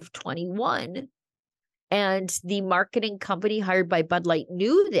age of 21. And the marketing company hired by Bud Light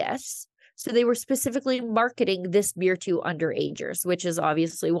knew this. So they were specifically marketing this beer to underagers, which is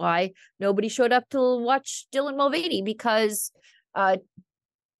obviously why nobody showed up to watch Dylan Mulvaney, because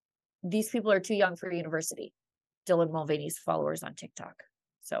these people are too young for university. Dylan Mulvaney's followers on TikTok.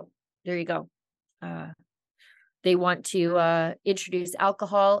 So there you go. They want to introduce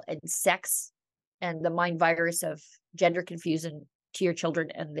alcohol and sex and the mind virus of gender confusion to your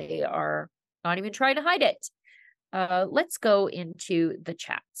children, and they are not even trying to hide it. Let's go into the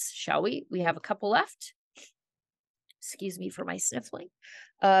chats, shall we? We have a couple left. Excuse me for my sniffling.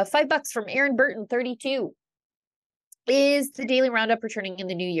 $5 from Aaron Burton, 32. Is the Daily Roundup returning in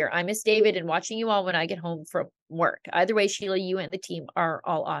the new year? I miss David and watching you all when I get home from work. Either way, Sheila, you and the team are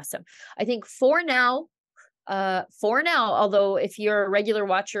all awesome. I think for now, although if you're a regular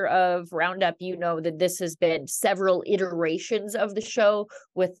watcher of Roundup, you know that this has been several iterations of the show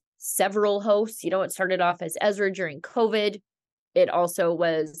with several hosts. You know, it started off as Ezra during COVID. It also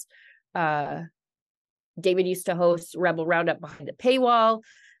was David used to host Rebel Roundup behind the paywall.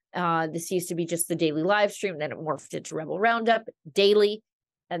 This used to be just the daily live stream. Then it morphed into Rebel Roundup daily.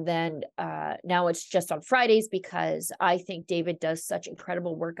 And then now it's just on Fridays because I think David does such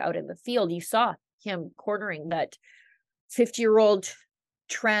incredible work out in the field. You saw him cornering that 50-year-old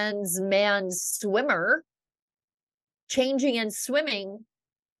trans man swimmer, changing and swimming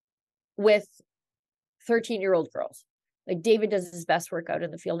with 13-year-old girls. Like, David does his best work out in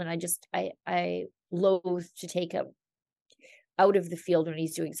the field, and I loathe to take him out of the field when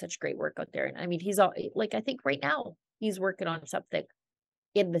he's doing such great work out there. And I mean, he's all like, I think right now he's working on something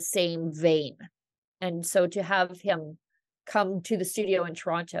in the same vein. And so to have him come to the studio in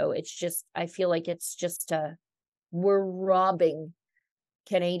Toronto, it's just, I feel like it's just we're robbing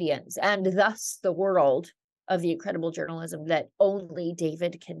Canadians and thus the world of the incredible journalism that only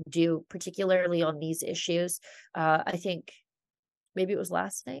David can do, particularly on these issues. I think maybe it was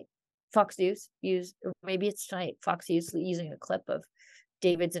last night, Fox News used, or maybe it's tonight, Fox News using a clip of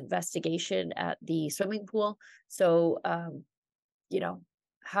David's investigation at the swimming pool. So, you know,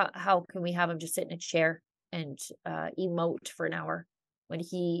 how can we have him just sit in a chair and emote for an hour when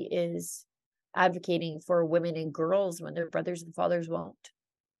he is advocating for women and girls when their brothers and fathers won't?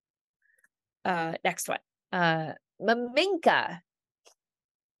 Next one. Maminka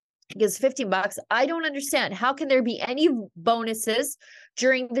gives $15. I don't understand. How can there be any bonuses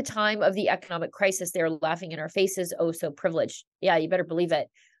during the time of the economic crisis? They're laughing in our faces. Oh, so privileged. Yeah, you better believe it.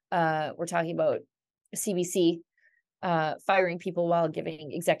 We're talking about CBC firing people while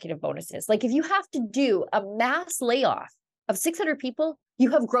giving executive bonuses. Like, if you have to do a mass layoff of 600 people,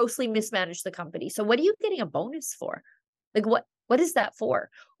 you have grossly mismanaged the company. So what are you getting a bonus for? Like, What is that for?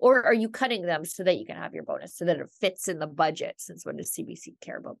 Or are you cutting them so that you can have your bonus, so that it fits in the budget? Since when does CBC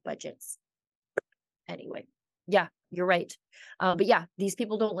care about budgets? Anyway, yeah, you're right. But yeah, these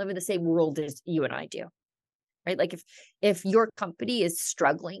people don't live in the same world as you and I do, right? Like if your company is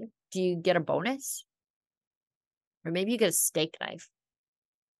struggling, do you get a bonus? Or maybe you get a steak knife,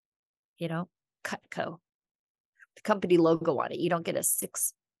 Cutco, the company logo on it. You don't get a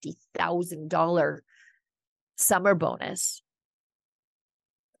 $60,000 summer bonus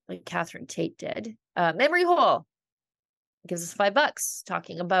like Catherine Tate did. Memory Hole gives us $5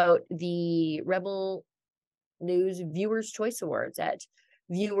 talking about the Rebel News Viewers Choice Awards at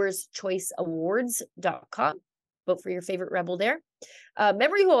viewerschoiceawards.com. Vote for your favorite Rebel there.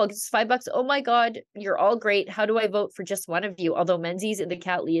 Memory Hole gives us $5. Oh my God, you're all great. How do I vote for just one of you? Although Menzies in the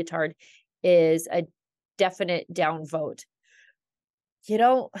cat leotard is a definite down vote.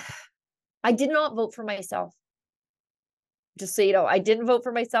 I did not vote for myself. Just so you know, I didn't vote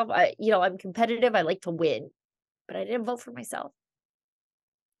for myself. I'm competitive. I like to win, but I didn't vote for myself.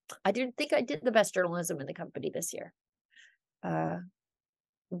 I didn't think I did the best journalism in the company this year.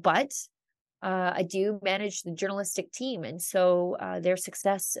 But I do manage the journalistic team. And so their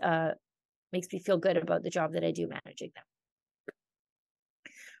success makes me feel good about the job that I do managing them.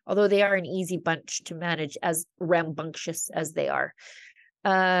 Although they are an easy bunch to manage, as rambunctious as they are.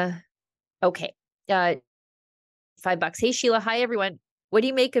 Okay. $5. Hey, Sheila. Hi, everyone. What do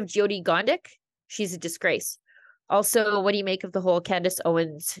you make of Jyoti Gondik? She's a disgrace. Also, what do you make of the whole Candace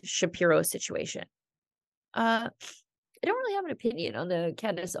Owens Shapiro situation? I don't really have an opinion on the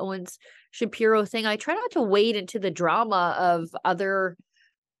Candace Owens Shapiro thing. I try not to wade into the drama of other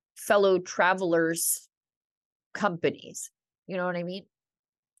fellow travelers' companies. You know what I mean?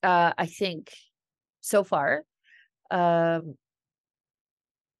 I think so far,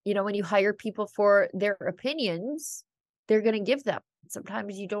 when you hire people for their opinions, they're going to give them.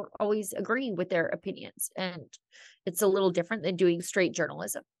 Sometimes you don't always agree with their opinions, and it's a little different than doing straight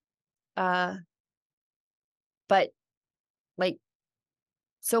journalism. But like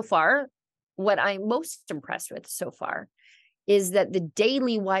so far, what I'm most impressed with so far is that the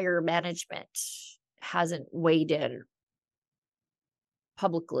Daily Wire management hasn't weighed in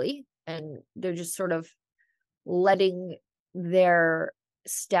publicly, and they're just sort of letting their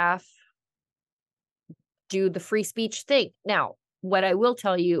staff do the free speech thing. Now, what I will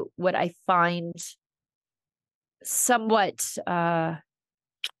tell you, what I find somewhat, I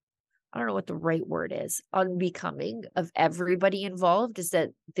don't know what the right word is, unbecoming of everybody involved, is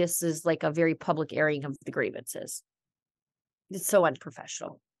that this is like a very public airing of the grievances. It's so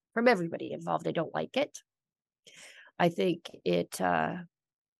unprofessional from everybody involved. I don't like it. I think it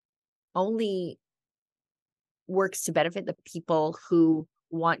only works to benefit the people who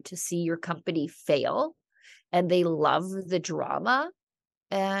want to see your company fail, and they love the drama.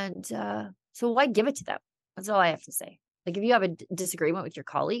 And so why give it to them? That's all I have to say. Like, if you have a disagreement with your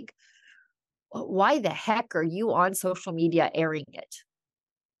colleague, why the heck are you on social media airing it?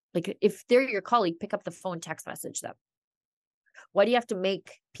 Like, if they're your colleague, pick up the phone, text message them. Why do you have to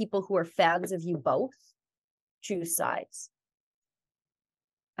make people who are fans of you both choose sides?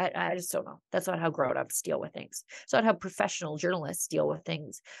 I just don't know. That's not how grown-ups deal with things. It's not how professional journalists deal with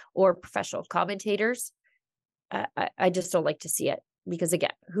things, or professional commentators. I just don't like to see it, because again,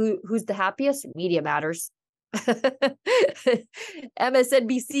 who's the happiest? Media Matters.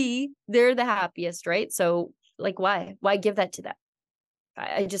 MSNBC, they're the happiest, right? So like, why give that to them?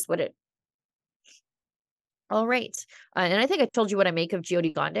 I just wouldn't. All right. And I think I told you what I make of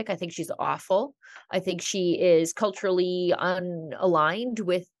Jyoti Gondik. I think she's awful. I think she is culturally unaligned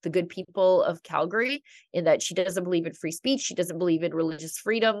with the good people of Calgary, in that she doesn't believe in free speech. She doesn't believe in religious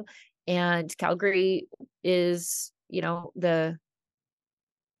freedom. And Calgary is, the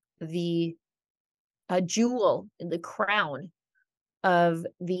jewel in the crown of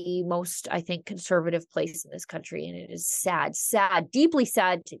the most, I think, conservative place in this country. And it is sad, deeply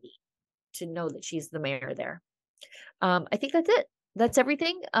sad to me to know that she's the mayor there. I think that's it. That's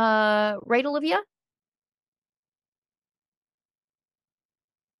everything. Right, Olivia?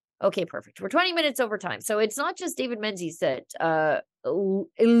 Okay, perfect. We're 20 minutes over time. So it's not just David Menzies that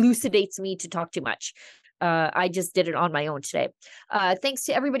elucidates me to talk too much. I just did it on my own today. Thanks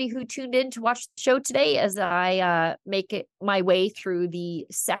to everybody who tuned in to watch the show today, as I make it my way through the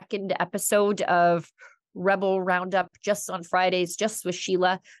second episode of Rebel Roundup, just on Fridays, just with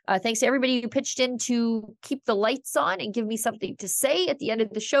Sheila. Thanks to everybody who pitched in to keep the lights on and give me something to say at the end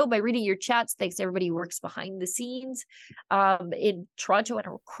of the show by reading your chats. Thanks to everybody who works behind the scenes in Toronto and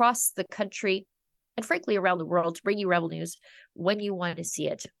across the country. and frankly around the world to bring you Rebel News when you want to see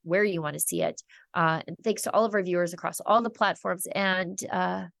it, where you want to see it. And thanks to all of our viewers across all the platforms. And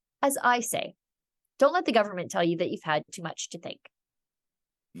as I say, don't let the government tell you that you've had too much to think.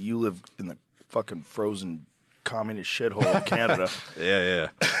 You live in the fucking frozen communist shithole of Canada. Yeah.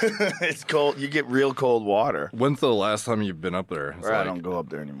 It's cold. You get real cold water. When's the last time you've been up there? I don't go up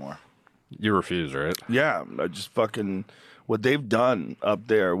there anymore. You refuse, right? Yeah, I just fucking what they've done up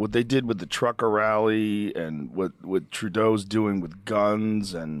there, what they did with the trucker rally, and what Trudeau's doing with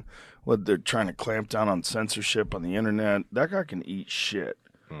guns, and what they're trying to clamp down on censorship on the internet. That guy can eat shit.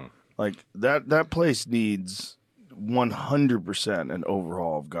 Like that place needs 100% an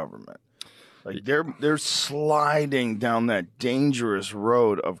overhaul of government. Like they're sliding down that dangerous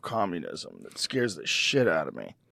road of communism that scares the shit out of me.